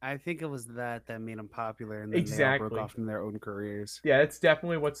 I think it was that made them popular, and then they all broke off from their own careers. Yeah, it's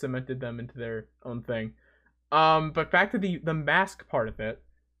definitely what cemented them into their own thing. But back to the mask part of it.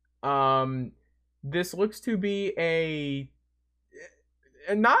 This looks to be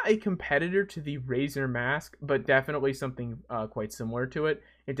not a competitor to the Razer mask, but definitely something quite similar to it.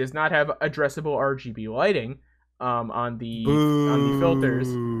 It does not have addressable RGB lighting on the filters,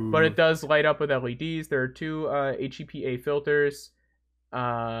 but it does light up with LEDs. There are 2 HEPA filters,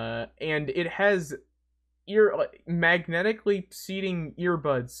 and it has magnetically seating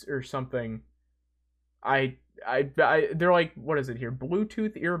earbuds or something. They're like, what is it here?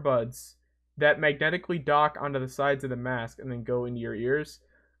 Bluetooth earbuds that magnetically dock onto the sides of the mask and then go into your ears.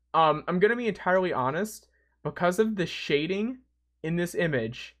 I'm gonna be entirely honest, because of the shading in this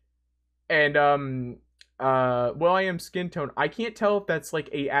image and Will.i.am skin tone, I can't tell if that's like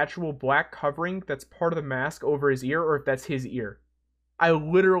a actual black covering that's part of the mask over his ear or if that's his ear. I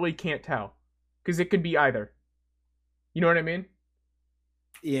literally can't tell, because it could be either. You know what I mean?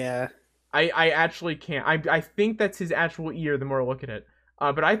 Yeah. I actually can't. I think that's his actual ear the more I look at it.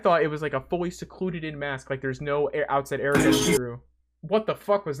 But I thought it was like a fully secluded in mask, like there's no outside air getting through. What the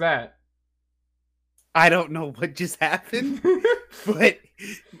fuck was that? I don't know what just happened, but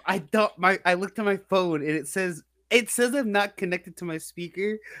I looked at my phone and it says I'm not connected to my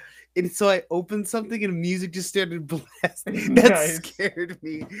speaker, and so I opened something and music just started blasting. That scared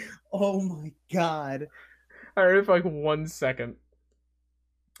me. Oh my god! I heard it for like 1 second.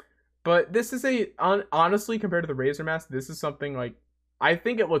 But this is honestly, compared to the Razer mask, this is something like, I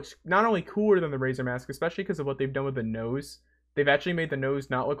think it looks not only cooler than the Razer mask, especially because of what they've done with the nose. They've actually made the nose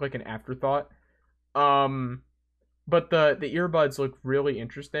not look like an afterthought. But the earbuds look really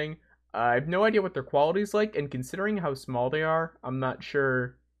interesting. I have no idea what their quality is like, and considering how small they are, I'm not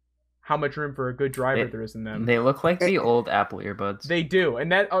sure how much room for a good driver there is in them. They look like the old Apple earbuds. They do,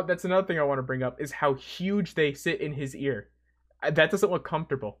 and that's another thing I want to bring up, is how huge they sit in his ear. That doesn't look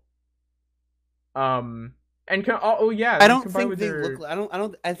comfortable. And yeah, I don't think they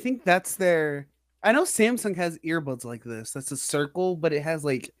look. I think that's their. I know Samsung has earbuds like this. That's a circle, but it has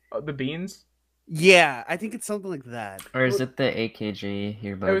like the beans. Yeah, I think it's something like that. Or is it the AKG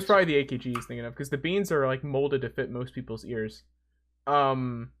earbuds? It was probably the AKG he's thinking of, because the beans are like molded to fit most people's ears.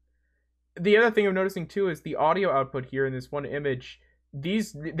 The other thing I'm noticing too is the audio output here in this one image.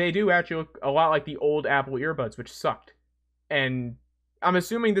 They do actually look a lot like the old Apple earbuds, which sucked. And I'm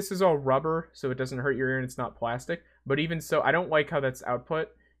assuming this is all rubber, so it doesn't hurt your ear and it's not plastic. But even so, I don't like how that's output.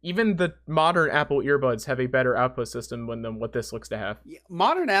 Even the modern Apple earbuds have a better output system than what this looks to have. Yeah,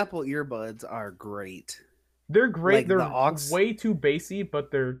 modern Apple earbuds are great. They're great. Like they're way too bassy, but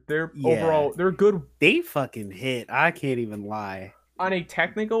they're overall they're good. They fucking hit. I can't even lie. On a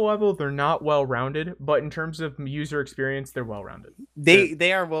technical level, they're not well-rounded, but in terms of user experience, they're well-rounded.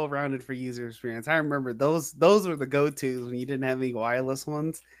 They are well-rounded for user experience. I remember those were the go-tos when you didn't have any wireless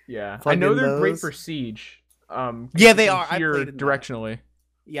ones. Yeah, I know they're great for Siege. Yeah, they are. Here directionally.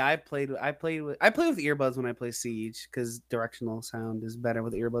 Yeah, I play with earbuds when I play Siege, because directional sound is better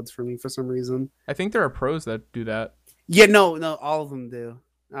with earbuds for me for some reason. I think there are pros that do that. Yeah, no, all of them do.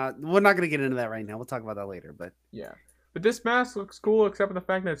 We're not gonna get into that right now. We'll talk about that later. But yeah, but this mask looks cool, except for the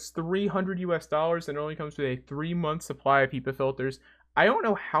fact that it's $300 and it only comes with a 3-month supply of HEPA filters. I don't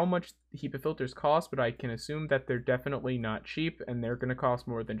know how much HEPA filters cost, but I can assume that they're definitely not cheap, and they're gonna cost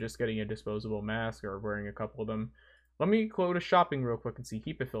more than just getting a disposable mask or wearing a couple of them. Let me go to shopping real quick and see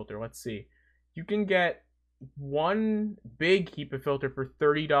HEPA filter. Let's see. You can get one big HEPA filter for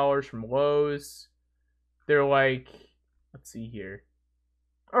 $30 from Lowe's. They're like, let's see here.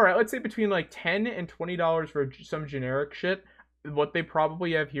 All right, let's say between like $10 and $20 for some generic shit. What they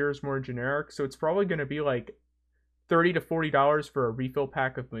probably have here is more generic, so it's probably going to be like $30 to $40 for a refill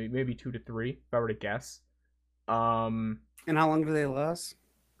pack of maybe 2 to 3, if I were to guess. And how long do they last?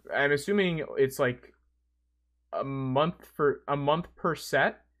 I'm assuming it's like a month per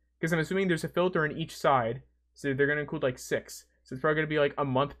set, because I'm assuming there's a filter in each side, so they're gonna include like 6, so it's probably gonna be like a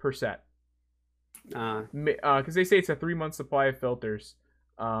month per set. Because they say it's a 3-month supply of filters,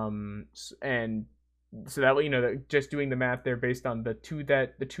 and so that, you know, that just doing the math there based on the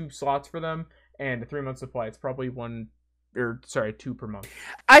two slots for them and the 3-month supply, it's probably 2 per month.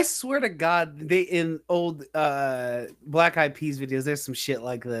 I swear to God, they in old Black Eyed Peas videos, there's some shit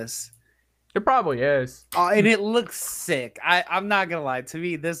like this. It probably is. And it looks sick. I'm not gonna lie. To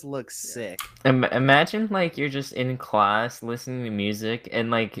me, this looks sick. Imagine, like, you're just in class listening to music,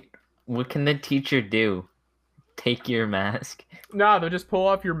 and, like, what can the teacher do? Take your mask? Nah, they'll just pull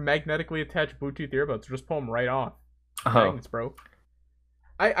off your magnetically attached Bluetooth earbuds. Just pull them right off. Magnets, bro.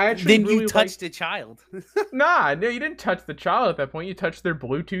 I actually then really you touched a child. Nah, no, you didn't touch the child at that point. You touched their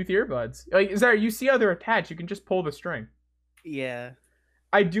Bluetooth earbuds. Like, you see how they're attached. You can just pull the string. Yeah.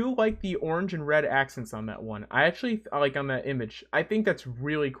 I do like the orange and red accents on that one. I actually like on that image. I think that's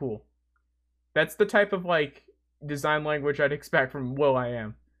really cool. That's the type of like design language I'd expect from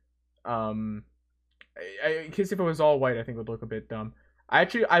will.i.am. Because if it was all white, I think it would look a bit dumb. I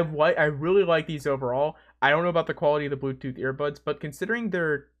really like these overall. I don't know about the quality of the Bluetooth earbuds, but considering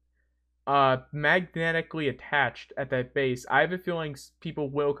they're magnetically attached at that base, I have a feeling people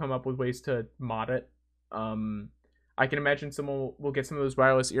will come up with ways to mod it. I can imagine someone will get some of those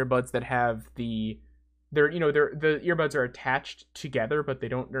wireless earbuds that have the earbuds are attached together, but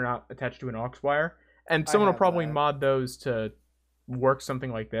they're not attached to an aux wire, and someone will probably mod those to work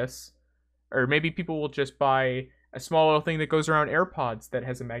something like this. Or maybe people will just buy a small little thing that goes around AirPods that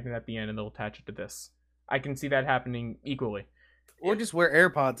has a magnet at the end, and they'll attach it to this. I can see that happening equally. Or just wear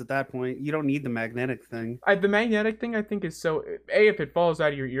AirPods at that point. You don't need the magnetic thing. The magnetic thing, I think, is so... A, if it falls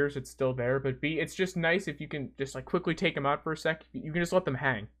out of your ears, it's still there. But B, it's just nice if you can just like quickly take them out for a sec. You can just let them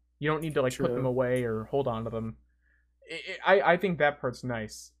hang. You don't need to like put them away or hold on to them. I think that part's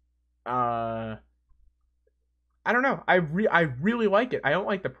nice. I don't know. I really like it. I don't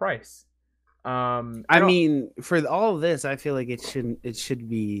like the price. I mean, for all of this, I feel like it should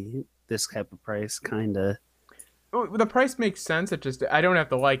be this type of price, kind of. The price makes sense. It just, I don't have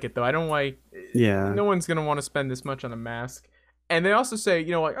to like it though. I don't like. Yeah. No one's gonna want to spend this much on a mask. And they also say,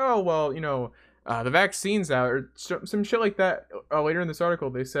 like, oh well, the vaccine's out or some shit like that. Later in this article,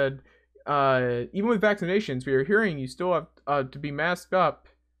 they said, even with vaccinations, we are hearing you still have to be masked up.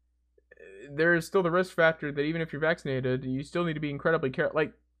 There is still the risk factor that even if you're vaccinated, you still need to be incredibly careful.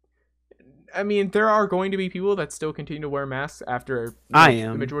 Like, I mean, there are going to be people that still continue to wear masks after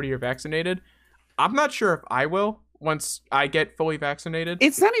the majority are vaccinated. I'm not sure if I will once I get fully vaccinated.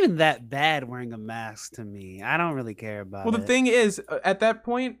 It's not even that bad wearing a mask to me. I don't really care about it. Well, the thing is, at that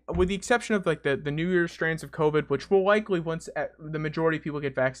point, with the exception of like the New Year's strains of COVID, which will likely, once the majority of people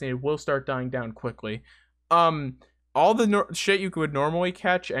get vaccinated, will start dying down quickly. All the shit you would normally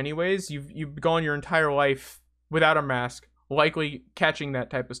catch anyways, you've gone your entire life without a mask, likely catching that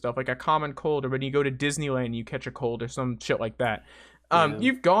type of stuff, like a common cold, or when you go to Disneyland, you catch a cold or some shit like that.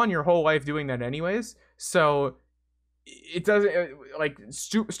 You've gone your whole life doing that anyways, so it doesn't, like,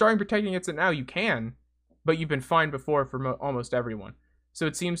 starting protecting against it now, you can, but you've been fine before for almost everyone. So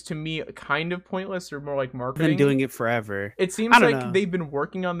it seems to me kind of pointless, or more like marketing. Been doing it forever. It seems like they've been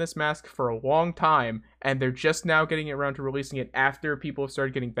working on this mask for a long time, and they're just now getting it around to releasing it after people have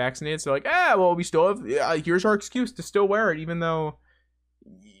started getting vaccinated. So like, well, we still have, here's our excuse to still wear it, even though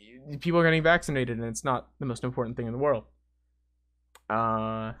people are getting vaccinated, and it's not the most important thing in the world.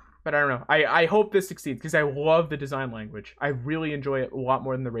 But I don't know. I hope this succeeds, because I love the design language. I really enjoy it a lot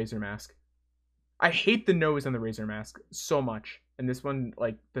more than the Razer mask. I hate the nose on the Razer mask so much, and this one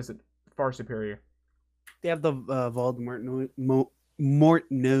like does it far superior. They have the Voldemort Mort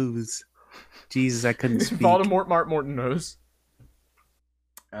nose. Jesus, I couldn't speak. Voldemort Morton nose.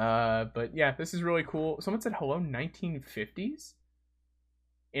 But yeah, this is really cool. Someone said hello 1950s.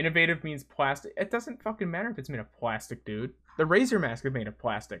 Innovative means plastic. It doesn't fucking matter if it's made of plastic, dude. The Razer mask is made of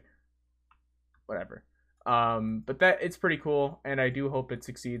plastic. Whatever. But it's pretty cool, and I do hope it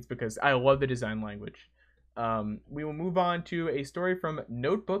succeeds because I love the design language. We will move on to a story from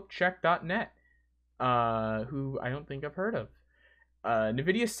notebookcheck.net, who I don't think I've heard of.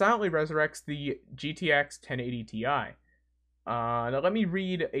 NVIDIA silently resurrects the GTX 1080 Ti. Now let me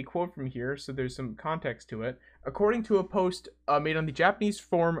read a quote from here so there's some context to it. According to a post made on the Japanese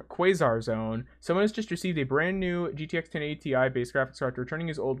forum Quasar Zone, someone has just received a brand new GTX 1080 Ti based graphics card, returning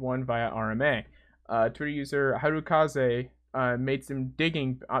his old one via RMA. Twitter user Harukaze made some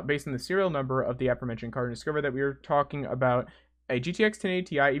digging based on the serial number of the aforementioned card and discovered that we were talking about a GTX 1080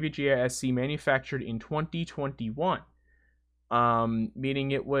 Ti EVGA SC manufactured in 2021.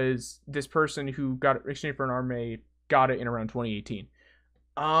 Meaning it was this person who got it exchanged for an RMA got it in around 2018.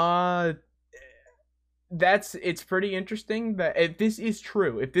 It's pretty interesting that if this is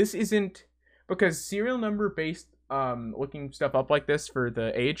true, if this isn't, because serial number based looking stuff up like this for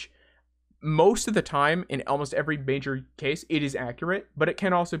the age, most of the time in almost every major case it is accurate, but it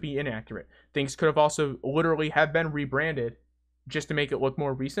can also be inaccurate. Things could have also literally have been rebranded just to make it look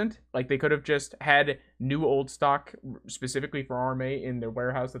more recent. Like they could have just had new old stock specifically for RMA in their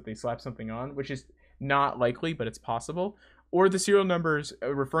warehouse that they slapped something on, which is not likely, but it's possible. Or the serial numbers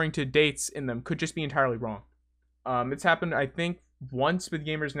referring to dates in them could just be entirely wrong. It's happened, I think, once with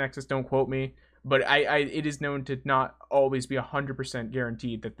Gamers Nexus, don't quote me, but it is known to not always be 100%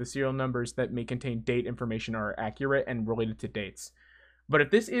 guaranteed that the serial numbers that may contain date information are accurate and related to dates. But if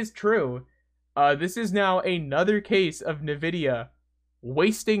this is true, this is now another case of NVIDIA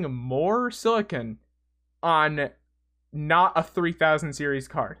wasting more silicon on not a 3000 series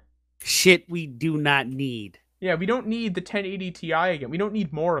card. Shit we do not need. Yeah, we don't need the 1080 Ti again. We don't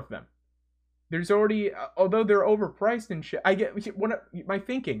need more of them. There's already, although they're overpriced and shit, I get my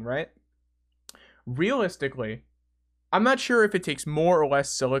thinking, right? Realistically, I'm not sure if it takes more or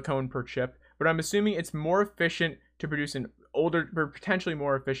less silicone per chip, but I'm assuming it's more efficient to produce an older, or potentially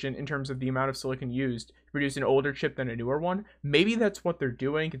more efficient in terms of the amount of silicon used to produce an older chip than a newer one. Maybe that's what they're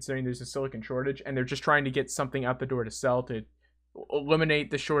doing, considering there's a silicon shortage, and they're just trying to get something out the door to sell to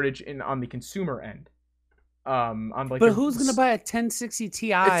eliminate the shortage on the consumer end. But who's gonna buy a 1060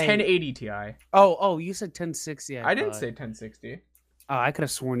 Ti? A 1080 Ti. Oh, you said 1060. I didn't say 1060. Oh, I could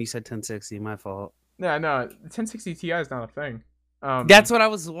have sworn you said 1060. My fault. Yeah, no, 1060 Ti is not a thing. That's what I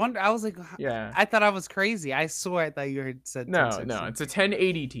was wondering. I was like, yeah, I thought I was crazy. I swear I thought you had said 1060. No, it's a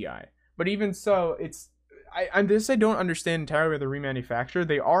 1080 Ti. But even so, it's I don't understand entirely the remanufacture.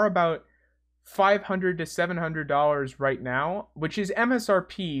 They are about $500 to $700 right now, which is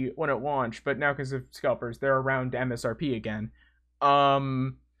MSRP when it launched, but now because of scalpers, they're around MSRP again.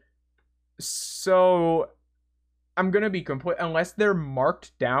 So I'm gonna be complete unless they're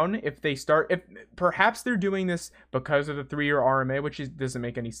marked down. If perhaps they're doing this because of the 3-year RMA, which doesn't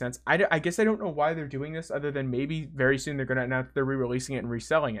make any sense. I guess I don't know why they're doing this, other than maybe very soon they're gonna announce they're re-releasing it and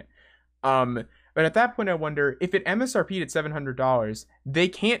reselling it. But at that point, I wonder if it MSRP'd at $700, they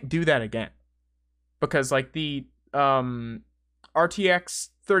can't do that again, because like the RTX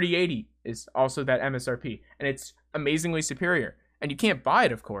 3080 is also that MSRP, and it's amazingly superior. And you can't buy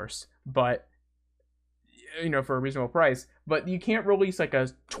it, of course, but for a reasonable price. But you can't release like a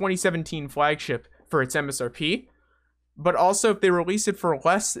 2017 flagship for its MSRP. But also, if they release it for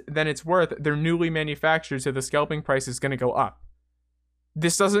less than it's worth, they're newly manufactured, so the scalping price is going to go up.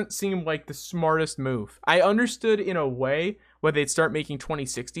 This doesn't seem like the smartest move. I understood in a way why they'd start making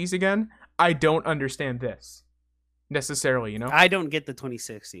 2060s again. I don't understand this necessarily, I don't get the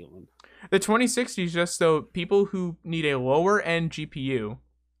 2060 one. The 2060 is just so people who need a lower end GPU,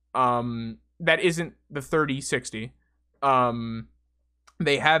 that isn't the 3060,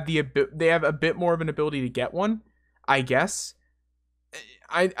 they have a bit more of an ability to get one, I guess.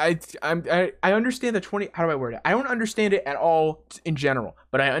 I understand the 20. How do I word it? I don't understand it at all in general,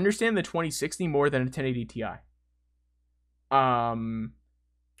 but I understand the 2060 more than a 1080 Ti.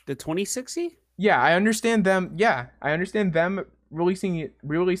 The 2060? Yeah, I understand them. Yeah, I understand them releasing the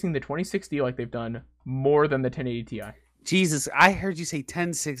 2060 like they've done more than the 1080 Ti. Jesus, I heard you say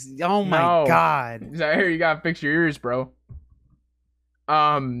 1060. Oh my God! I hear you gotta fix your ears, bro.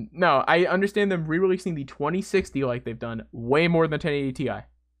 No, I understand them re-releasing the 2060 like they've done way more than 1080 Ti.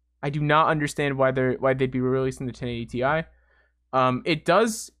 I do not understand why they'd be re-releasing the 1080 Ti. It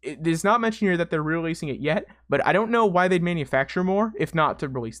does not mention here that they're re-releasing it yet, but I don't know why they'd manufacture more if not to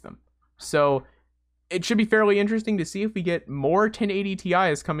release them. So it should be fairly interesting to see if we get more 1080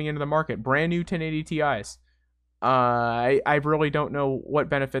 Ti's coming into the market, brand new 1080 Ti's. I really don't know what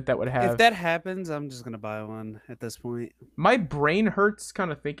benefit that would have. If that happens, I'm just gonna buy one at this point. My brain hurts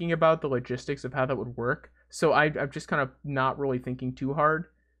kind of thinking about the logistics of how that would work, so I'm just kind of not really thinking too hard.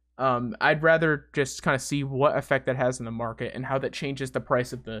 I'd rather just kind of see what effect that has in the market and how that changes the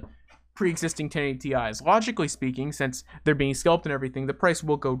price of the pre-existing 1080 Ti's. Logically speaking, since they're being scalped and everything, the price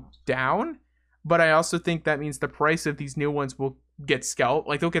will go down, but I also think that means the price of these new ones will get scalped.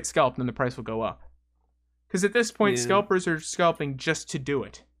 Like, they'll get scalped and the price will go up. Because at this point, scalpers are scalping just to do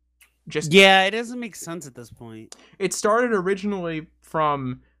it. It doesn't make sense at this point. It started originally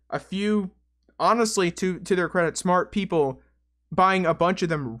from a few, honestly, to their credit, smart people buying a bunch of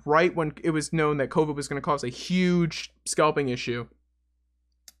them right when it was known that COVID was going to cause a huge scalping issue,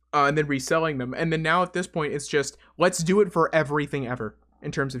 and then reselling them. And then now at this point, it's just, let's do it for everything ever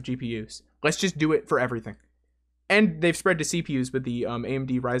in terms of GPUs. Let's just do it for everything. And they've spread to CPUs with the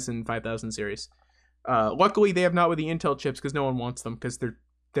AMD Ryzen 5000 series. Luckily, they have not with the Intel chips because no one wants them because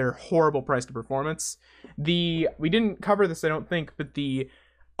they're horrible price to performance. We didn't cover this, I don't think, but the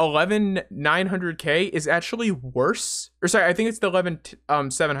 11900K is actually worse. Or sorry, I think it's the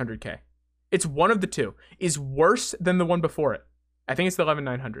 11700K. It's one of the two. Is worse than the one before it. I think it's the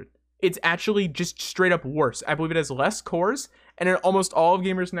 11900. It's actually just straight up worse. I believe it has less cores, and in almost all of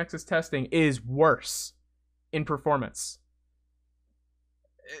Gamers Nexus testing is worse in performance.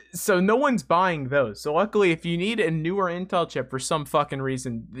 So no one's buying those. So luckily, if you need a newer Intel chip for some fucking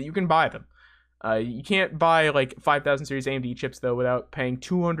reason, you can buy them. You can't buy like 5000 series AMD chips though without paying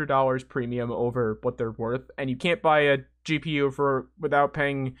 $200 premium over what they're worth, and you can't buy a GPU without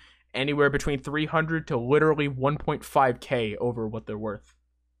paying anywhere between 300 to literally 1.5K over what they're worth,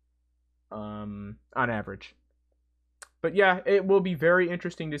 on average. But yeah, it will be very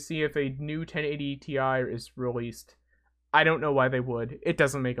interesting to see if a new 1080 Ti is released. I don't know why they would. It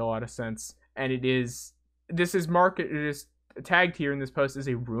doesn't make a lot of sense. And it is tagged here in this post as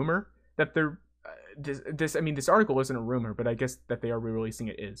a rumor that they're, this article isn't a rumor, but I guess that they are re-releasing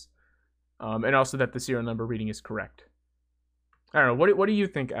it is. And also that the serial number reading is correct. I don't know. What do you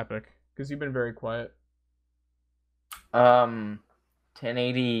think, Epic? Because you've been very quiet.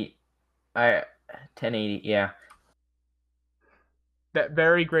 1080, 1080, yeah. That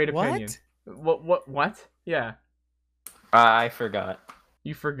very great opinion. What? Yeah. I forgot.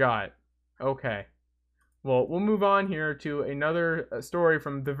 You forgot. Okay. Well, we'll move on here to another story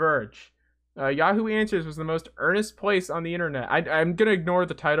from The Verge. Yahoo Answers was the most earnest place on the internet. I'm going to ignore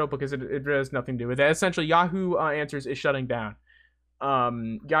the title because it has nothing to do with it. Essentially, Yahoo Answers is shutting down.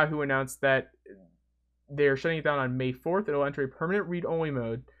 Yahoo announced that they're shutting it down on May 4th. It'll enter a permanent read-only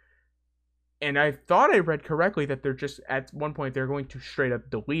mode. And I thought I read correctly that they're just, at one point, they're going to straight up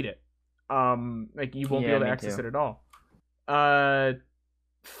delete it. Like you won't be able to access it at all.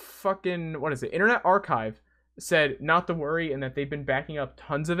 Fucking what is it? Internet Archive said not to worry and that they've been backing up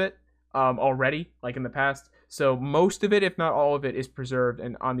tons of it already, like in the past. So most of it, if not all of it, is preserved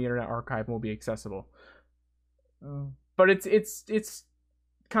and on the Internet Archive and will be accessible. But it's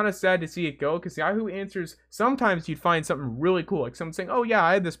kind of sad to see it go, because Yahoo Answers, sometimes you'd find something really cool, like someone saying, oh yeah,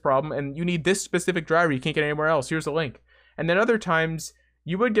 I had this problem and you need this specific driver, you can't get anywhere else, here's a link. And then other times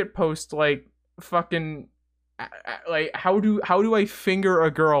you would get posts like fucking like how do I finger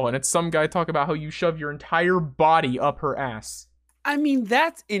a girl, and it's some guy talk about how you shove your entire body up her ass. I mean,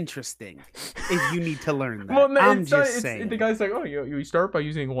 that's interesting if you need to learn that. Well, I'm just saying. The guy's like, oh, you start by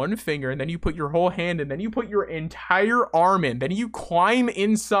using one finger, and then you put your whole hand, and then you put your entire arm in, then you climb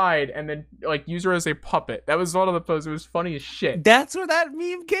inside, and then like use her as a puppet. That was one of the posts. It was funny as shit. That's where that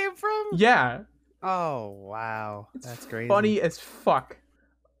meme came from? Yeah. Oh, wow. That's crazy. Funny as fuck.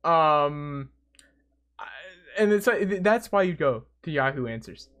 And it's like, that's why you go to Yahoo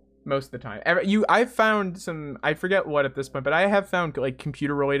Answers most of the time. I've found some, I forget what at this point, but I have found like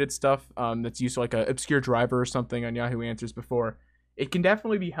computer related stuff that's used to like a obscure driver or something on Yahoo Answers before. It can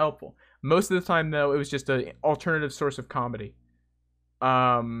definitely be helpful. Most of the time though, it was just an alternative source of comedy.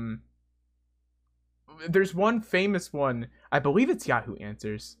 There's one famous one, I believe it's Yahoo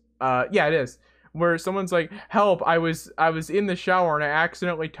Answers. Yeah, it is. Where someone's like, help, I was in the shower and I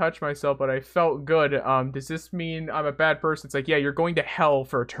accidentally touched myself, but I felt good. Does this mean I'm a bad person? It's like, yeah, you're going to hell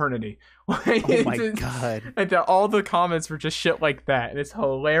for eternity. Oh my god. And all the comments were just shit like that, and it's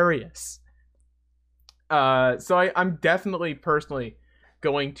hilarious. So I'm definitely personally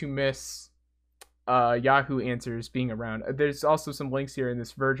going to miss Yahoo Answers being around. There's also some links here in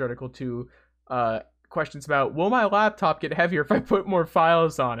this Verge article to questions about, will my laptop get heavier if I put more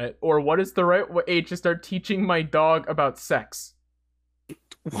files on it, or what is the right age to start teaching my dog about sex?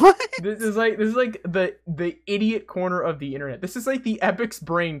 What? This is like the idiot corner of the internet. This is like the Epic's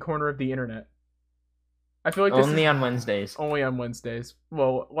brain corner of the internet. I feel like this only on Wednesdays. Only on Wednesdays.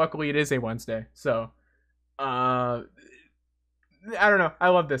 Well, luckily it is a Wednesday, so I don't know. I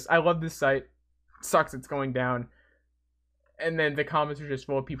love this. I love this site. Sucks it's going down. And then the comments are just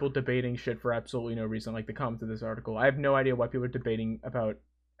full of people debating shit for absolutely no reason, like the comments of this article. I have no idea why people are debating about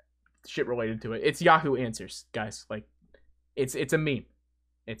shit related to it. It's Yahoo Answers, guys. Like, it's a meme.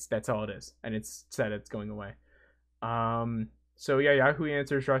 That's all it is, and it's sad it's going away. So yeah, Yahoo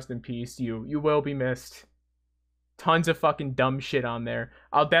Answers, rest in peace. You will be missed. Tons of fucking dumb shit on there.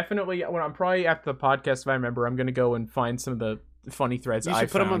 I'll definitely, when I'm probably after the podcast, if I remember, I'm gonna go and find some of the funny threads. You should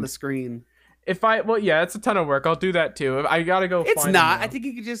put them on the screen. Well, yeah, it's a ton of work. I'll do that too. I gotta go. It's not. I think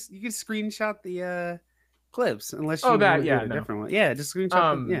you could screenshot the clips, unless you want to do a different one. Yeah, just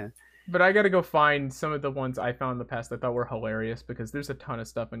screenshot them. Yeah. But I gotta go find some of the ones I found in the past that I thought were hilarious, because there's a ton of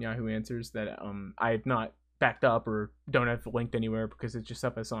stuff on Yahoo Answers that I have not backed up or don't have linked anywhere because it's just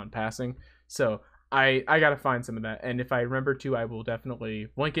stuff I saw in passing. So I gotta find some of that, and if I remember to, I will definitely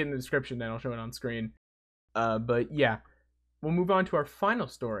link it in the description. Then I'll show it on screen. But yeah, we'll move on to our final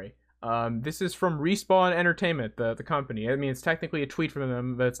story. This is from Respawn Entertainment, the company. I mean, it's technically a tweet from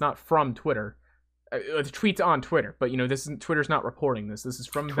them, but it's not from Twitter. The tweet's on Twitter, but Twitter's not reporting this. This is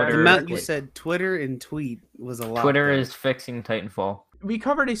from Twitter. The amount you said Twitter and tweet was a lot. Twitter is fixing Titanfall. We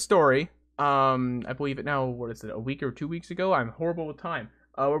covered a story. I believe it now. What is it? A week or 2 weeks ago? I'm horrible with time.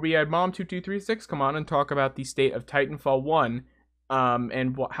 Where we had Mom2236 come on and talk about the state of Titanfall 1,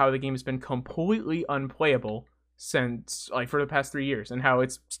 and how the game has been completely unplayable since for the past 3 years, and how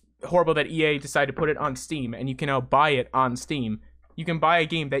it's horrible that EA decided to put it on Steam, and you can now buy it on Steam. You can buy a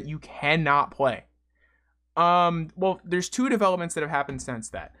game that you cannot play. Well, there's 2 developments that have happened since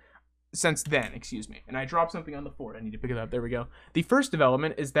then, and I dropped something on the board. I need to pick it up. There we go. The first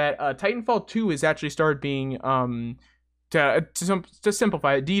development is that Titanfall 2 has actually started being to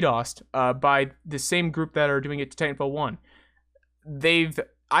simplify it, DDoSed by the same group that are doing it to Titanfall 1.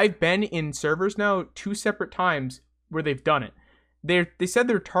 I've been in servers now 2 separate times where they've done it. They said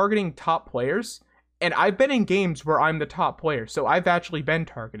they're targeting top players, and I've been in games where I'm the top player, so I've actually been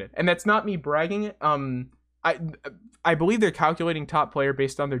targeted, and that's not me bragging. I believe they're calculating top player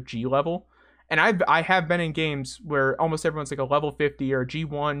based on their G level, and I have been in games where almost everyone's like a level 50 or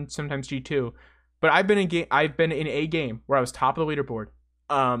G1, sometimes G2, but I've been in a game where I was top of the leaderboard,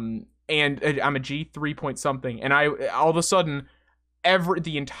 and I'm a G3 point something, and I all of a sudden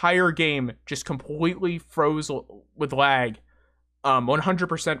the entire game just completely froze with lag.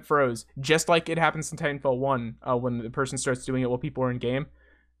 100% froze, just like it happens in Titanfall 1 when the person starts doing it while people are in game.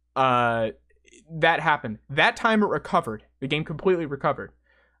 That happened. That time it recovered. The game completely recovered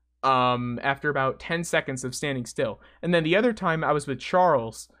after about 10 seconds of standing still. And then the other time I was with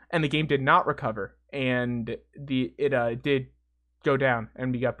Charles, and the game did not recover, and it did go down,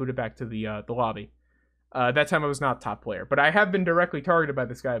 and we got booted back to the lobby. That time I was not top player, but I have been directly targeted by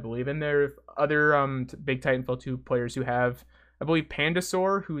this guy, I believe, and there are other big Titanfall 2 players who have. I believe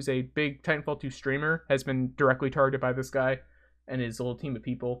Pandasaur, who's a big Titanfall 2 streamer, has been directly targeted by this guy and his little team of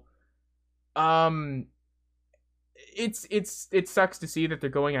people. It sucks to see that they're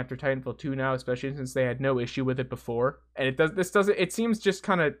going after Titanfall 2 now, especially since they had no issue with it before. And it seems just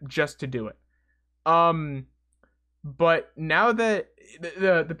kind of just to do it. But now that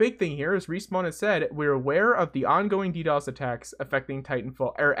the big thing here is Respawn has said we're aware of the ongoing DDoS attacks affecting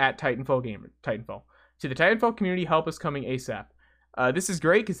Titanfall or at Titanfall. To the Titanfall community, help is coming ASAP. This is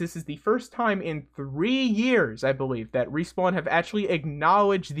great because this is the first time in 3 years, I believe, that Respawn have actually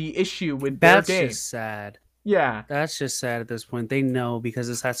acknowledged the issue with their game. That's just sad. Yeah, that's just sad at this point. They know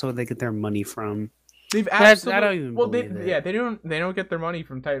because that's where they get their money from. They've absolutely. I don't even believe it. Yeah, they don't get their money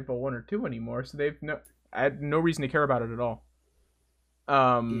from Titanfall 1 or 2 anymore, so I had no reason to care about it at all.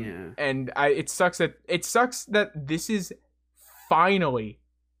 And it sucks that this is finally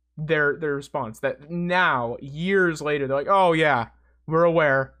their response. That now, years later, they're like, oh yeah, we're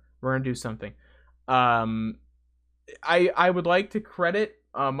aware, we're gonna do something. I would like to credit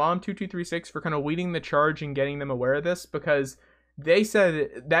Mom2236 for kind of leading the charge and getting them aware of this, because they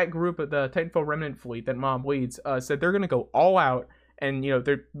said that group of the Titanfall Remnant fleet that Mom leads said they're gonna go all out, and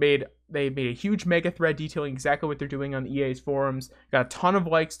they made a huge mega thread detailing exactly what they're doing on EA's forums. Got a ton of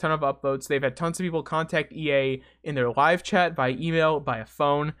likes, ton of upvotes. They've had tons of people contact EA in their live chat, by email, by a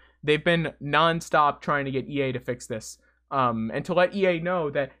phone. They've been nonstop trying to get EA to fix this, and to let EA know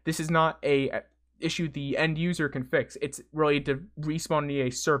that this is not a issue the end user can fix. It's related to Respawn EA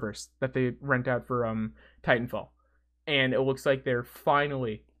servers that they rent out for Titanfall, and it looks like they're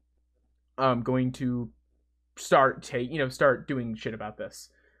finally going to start doing shit about this.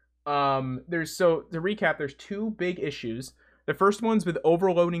 To recap, there's two big issues. The first one's with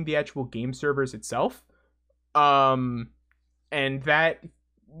overloading the actual game servers itself, and that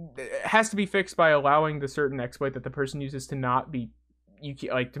has to be fixed by allowing the certain exploit that the person uses to not be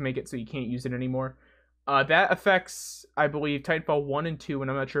to make it so you can't use it anymore. That affects, I believe, Titanfall 1 and 2, and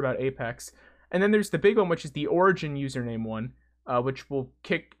I'm not sure about Apex. And then there's the big one, which is the Origin username one, which will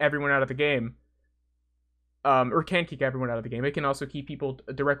kick everyone out of the game. Or can kick everyone out of the game. It can also keep people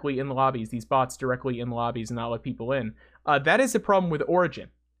directly in the lobbies, these bots directly in the lobbies, and not let people in. That is a problem with Origin,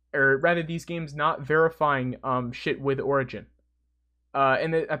 or rather, these games not verifying shit with Origin.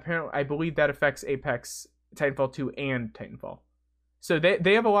 And apparently, I believe that affects Apex, Titanfall 2, and Titanfall. So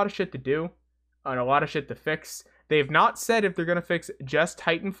they have a lot of shit to do, and a lot of shit to fix. They have not said if they're going to fix just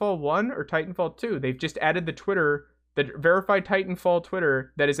Titanfall 1 or Titanfall 2. They've just added the verified Titanfall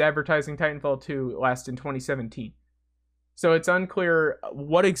Twitter that is advertising Titanfall 2 last in 2017. So it's unclear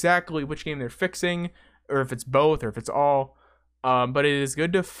which game they're fixing, or if it's both, or if it's all. But it is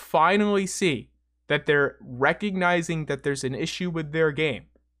good to finally see that they're recognizing that there's an issue with their game,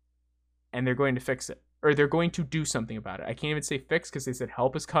 and they're going to fix it, or they're going to do something about it. I can't even say fix because they said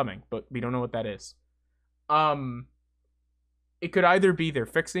help is coming, but we don't know what that is. It could either be they're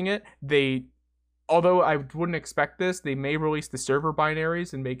fixing it. Although I wouldn't expect this, they may release the server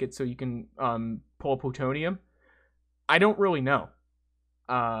binaries and make it so you can pull plutonium. I don't really know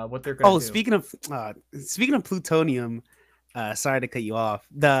what they're going to do. Speaking of plutonium, sorry to cut you off.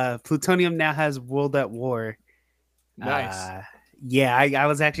 The plutonium now has World at War. Nice. Yeah, I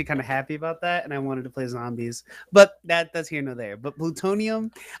was actually kind of happy about that, and I wanted to play zombies. But that's here nor there. But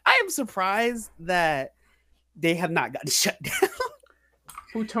plutonium, I am surprised that they have not gotten shut down.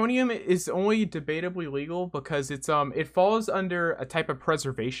 Plutonium is only debatably legal because it falls under a type of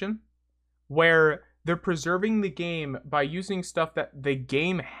preservation where they're preserving the game by using stuff that the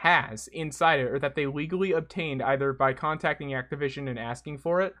game has inside it, or that they legally obtained either by contacting Activision and asking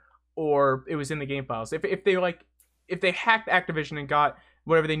for it, or it was in the game files. If they hacked Activision and got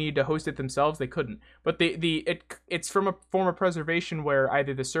whatever they needed to host it themselves, they couldn't. But it's from a form of preservation where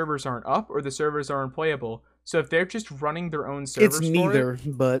either the servers aren't up or the servers are unplayable. So if they're just running their own servers, it's neither.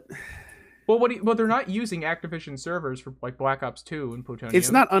 But well, they're not using Activision servers for like Black Ops 2 and Plutonium.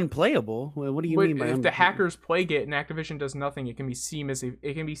 It's not unplayable. What do you mean by if the hackers plague it and Activision does nothing? It can be seen as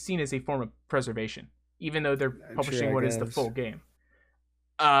a form of preservation, even though they're publishing what is the full game.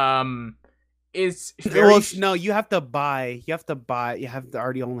 Is very no, you have to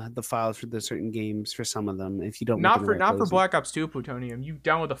already only have the files for the certain games for some of them. If you don't, not for Black Ops 2 Plutonium, you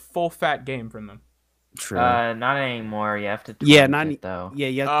download the full fat game from them. True. Not anymore. You have to. Though. Yeah,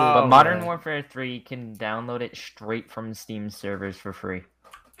 you have to. But Modern Warfare 3, you can download it straight from Steam servers for free.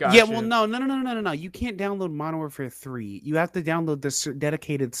 Gotcha. Yeah, well, no. You can't download Modern Warfare 3. You have to download the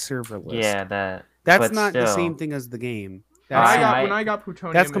dedicated server list. Yeah, that's not the same thing as the game. When I got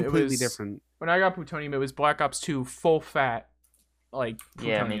Plutonium, that's completely different. When I got Plutonium, it was Black Ops 2 full fat, like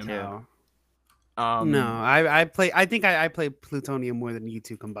Plutonium. Yeah, me too. No, I play Plutonium more than you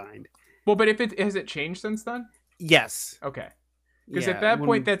two combined. Well, but has it changed since then? Yes. Okay. Because at that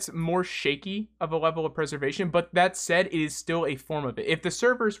point, that's more shaky of a level of preservation. But that said, it is still a form of it. If the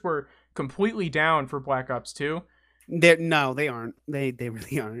servers were completely down for Black Ops 2, no, they aren't. They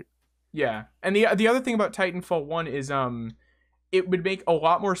really aren't. Yeah, and the other thing about Titanfall 1 is it would make a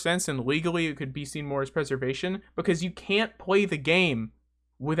lot more sense, and legally it could be seen more as preservation, because you can't play the game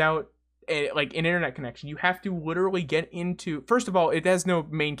without an internet connection. You have to literally get into. First of all, it has no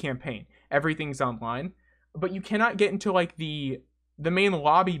main campaign. Everything's online, but you cannot get into like the main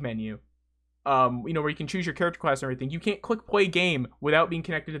lobby menu. Where you can choose your character class and everything. You can't click play game without being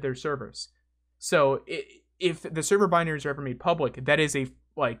connected to their servers. So if the server binaries are ever made public, that is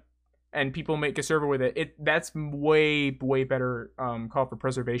and people make a server with it, that's way better call for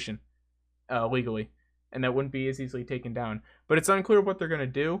preservation legally, and that wouldn't be as easily taken down. But it's unclear what they're going to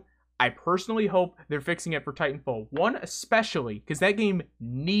do. I personally hope they're fixing it for Titanfall 1 especially, because that game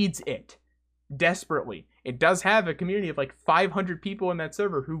needs it desperately. It does have a community of like 500 people in that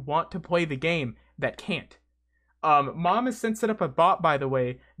server who want to play the game that can't. Mom has since set up a bot, by the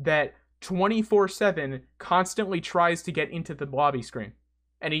way, that 24/7 constantly tries to get into the lobby screen.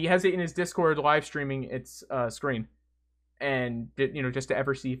 And he has it in his Discord live streaming its screen, and just to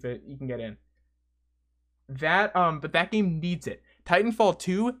ever see if you can get in. But that game needs it. Titanfall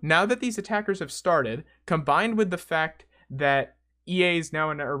 2. Now that these attackers have started, combined with the fact that EA's now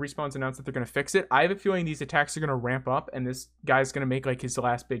or Respawn's announced that they're going to fix it, I have a feeling these attacks are going to ramp up, and this guy's going to make like his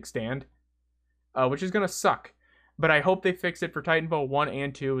last big stand, which is going to suck. But I hope they fix it for Titanfall 1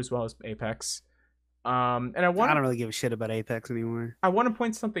 and 2 as well as Apex. And I don't really give a shit about Apex anymore. I want to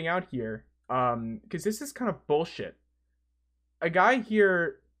point something out here, because this is kind of bullshit. A guy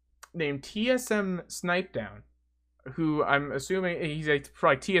here named TSM Snipedown, who I'm assuming he's a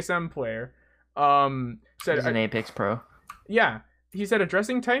TSM player, said he's an Apex pro. Yeah, he said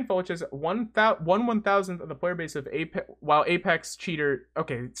addressing Titanfall, which is 1/1000th of the player base of Apex, while Apex cheater.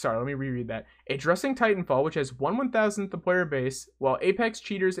 Okay, sorry, let me reread that. Addressing Titanfall, which has 1/1000th the player base, while Apex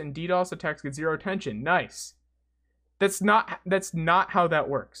cheaters and DDoS attacks get zero attention. Nice. That's not how that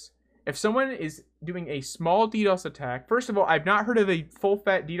works. If someone is doing a small DDoS attack, first of all, I've not heard of a full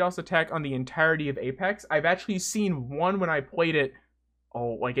fat DDoS attack on the entirety of Apex. I've actually seen one when I played it,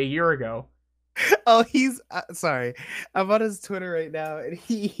 like a year ago. Oh, he's sorry. I'm on his Twitter right now, and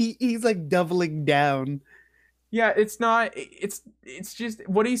he's like doubling down. Yeah, it's not. It's just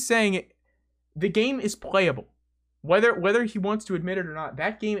what he's saying. The game is playable, whether he wants to admit it or not.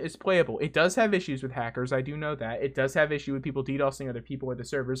 That game is playable. It does have issues with hackers. I do know that. It does have issue with people DDoSing other people with the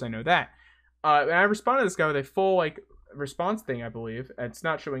servers. I know that. And I responded to this guy with a full response thing. I believe it's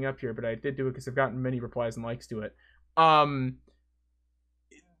not showing up here, but I did do it because I've gotten many replies and likes to it.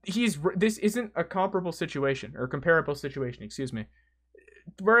 This isn't a comparable situation or comparable situation, excuse me.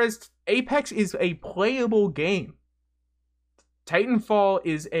 Whereas Apex is a playable game. Titanfall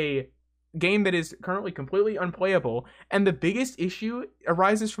is a game that is currently completely unplayable, and the biggest issue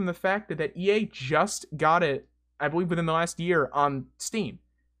arises from the fact that EA just got it, I believe within the last year, on Steam.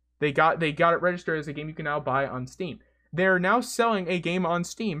 They got it registered as a game you can now buy on Steam. They're now selling a game on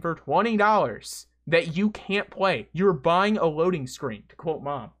Steam for $20 that you can't play. You're buying a loading screen, to quote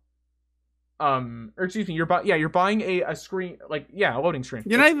Mom. Or excuse me, you're buying a screen, a loading screen.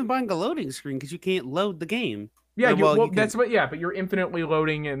 You're not even buying a loading screen because you can't load the game. Yeah, but you're infinitely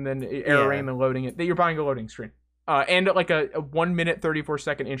loading and then erroring and loading it. That you're buying a loading screen. And like a 1 minute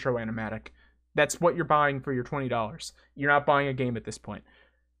 34-second intro animatic. That's what you're buying for your $20. You're not buying a game at this point.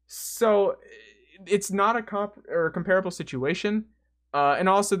 So it's not a comparable situation. And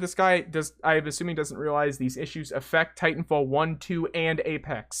also, this guy I'm assuming doesn't realize these issues affect Titanfall 1, 2, and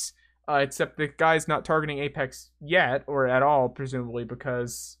Apex. Except the guy's not targeting Apex yet, or at all, presumably,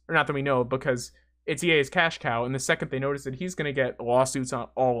 because it's EA's cash cow, and the second they notice it, he's going to get lawsuits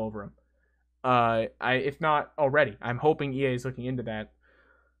all over him. If not already. I'm hoping EA is looking into that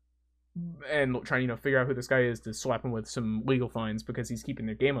and trying to figure out who this guy is to slap him with some legal fines because he's keeping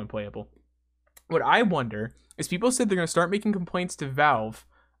their game unplayable. What I wonder is people said they're going to start making complaints to Valve.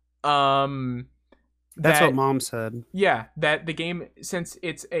 That's what Mom said. Yeah, that the game, since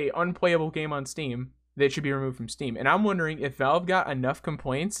it's a unplayable game on Steam, that it should be removed from Steam. And I'm wondering if Valve got enough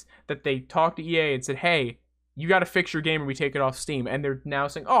complaints that they talked to EA and said, hey, you got to fix your game or we take it off Steam. And they're now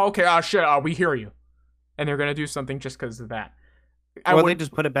saying, oh, okay, shit, we hear you. And they're going to do something just because of that. Or they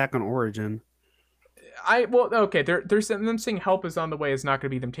just put it back on Origin. Okay. They're them saying help is on the way is not going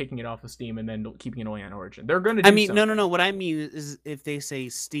to be them taking it off of Steam and then keeping it only on Origin. They're going to. No. What I mean is, if they say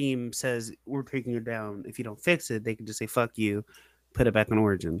Steam says we're taking it down, if you don't fix it, they can just say fuck you, put it back on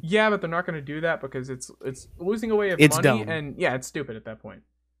Origin. Yeah, but they're not going to do that because it's losing a way of it's money, dumb. and yeah, it's stupid at that point.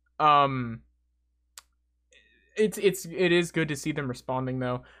 It is good to see them responding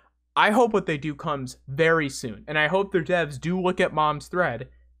though. I hope what they do comes very soon, and I hope their devs do look at Mom's thread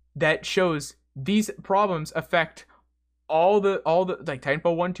that shows these problems affect all the like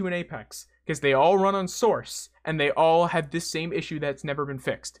Titanfall 1, 2, and Apex, because they all run on Source and they all have this same issue that's never been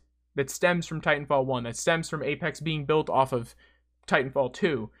fixed. That stems from Titanfall 1, that stems from Apex being built off of Titanfall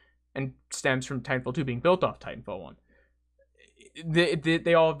 2, and stems from Titanfall 2 being built off Titanfall 1.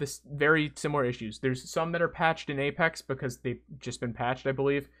 They all have this very similar issues. There's some that are patched in Apex because they've just been patched, I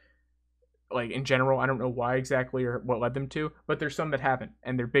believe. Like in general, I don't know why exactly or what led them to, but there's some that haven't,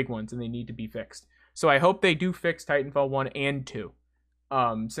 and they're big ones, and they need to be fixed. So I hope they do fix Titanfall 1 and 2.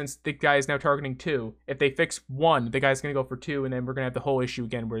 Since the guy is now targeting 2, if they fix 1, the guy's going to go for 2, and then we're going to have the whole issue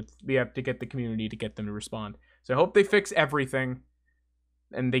again where we have to get the community to get them to respond. So I hope they fix everything,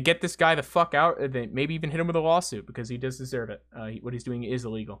 and they get this guy the fuck out, and they maybe even hit him with a lawsuit, because he does deserve it. What he's doing is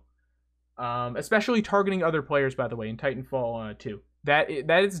illegal. Especially targeting other players, by the way, in Titanfall 2. That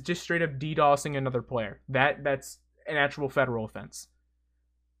is just straight up DDoSing another player. That's an actual federal offense.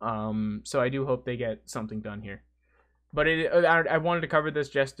 So I do hope they get something done here. But I wanted to cover this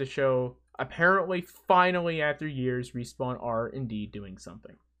just to show, apparently, finally, after years, Respawn are indeed doing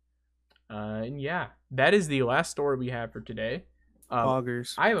something. And yeah, that is the last story we have for today.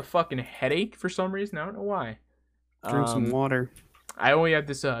 Poggers. I have a fucking headache for some reason. I don't know why. Drink some water. I only have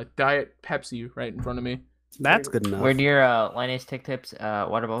this Diet Pepsi right in front of me. That's good enough. Where do your Linus Tech Tips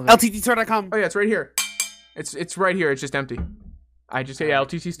water bottles? LTTstore.com. Oh yeah, it's right here. It's right here. It's just empty. I just say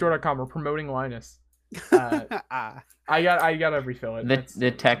LTTstore.com. We're promoting Linus. I gotta refill it.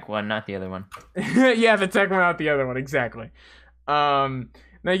 The tech one, not the other one. Yeah, the tech one, not the other one. Exactly. Thank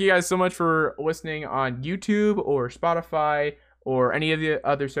you guys so much for listening on YouTube or Spotify or any of the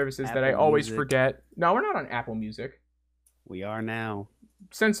other services that I always forget. No, we're not on Apple Music. We are now.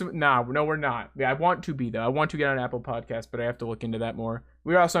 No, we're not. Yeah, I want to be though. I want to get on Apple Podcast, but I have to look into that more.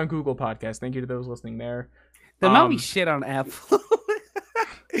 We're also on Google Podcast. Thank you to those listening there. Then now we shit on Apple,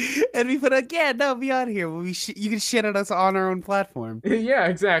 and we put be on here. You can shit on us on our own platform. Yeah,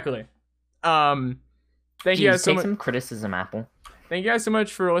 exactly. Thank you guys so much. Take some criticism, Apple. Thank you guys so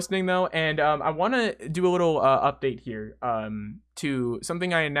much for listening though, and I want to do a little update here to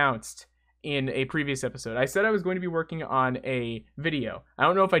something I announced in a previous episode. I said I was going to be working on a video. I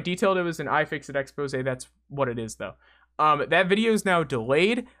don't know if I detailed it was an iFixit expose. That's what it is though. That video is now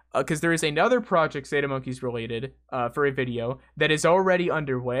delayed because there is another project, SATAMonkeys related, for a video that is already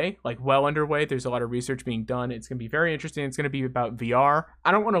underway, like well underway. There's a lot of research being done. It's going to be very interesting. It's going to be about VR. I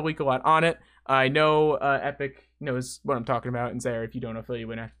don't want to leak a lot on it. I know Epic knows what I'm talking about, and Zara, if you don't know, fill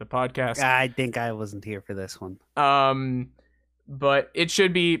you in after the podcast. I think I wasn't here for this one. But it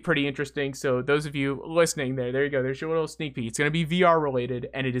should be pretty interesting. So those of you listening there you go. There's your little sneak peek. It's going to be VR related,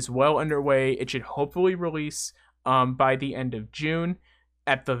 and it is well underway. It should hopefully release by the end of June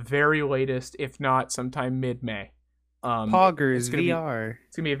at the very latest, if not sometime mid-May. Poggers VR.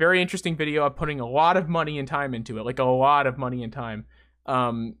 It's going to be a very interesting video. I'm putting a lot of money and time into it, like a lot of money and time.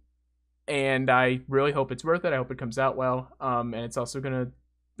 And I really hope it's worth it. I hope it comes out well. And it's also going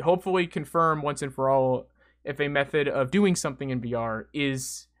to hopefully confirm once and for all if a method of doing something in VR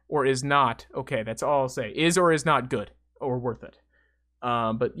is or is not, okay, that's all I'll say, is or is not good or worth it.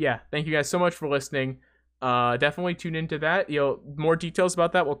 But yeah, thank you guys so much for listening. Definitely tune into that. More details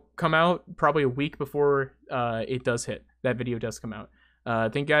about that will come out probably a week before it does hit. That video does come out.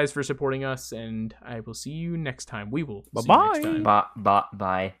 Thank you guys for supporting us, and I will see you next time. We will see you next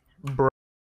time. Bye.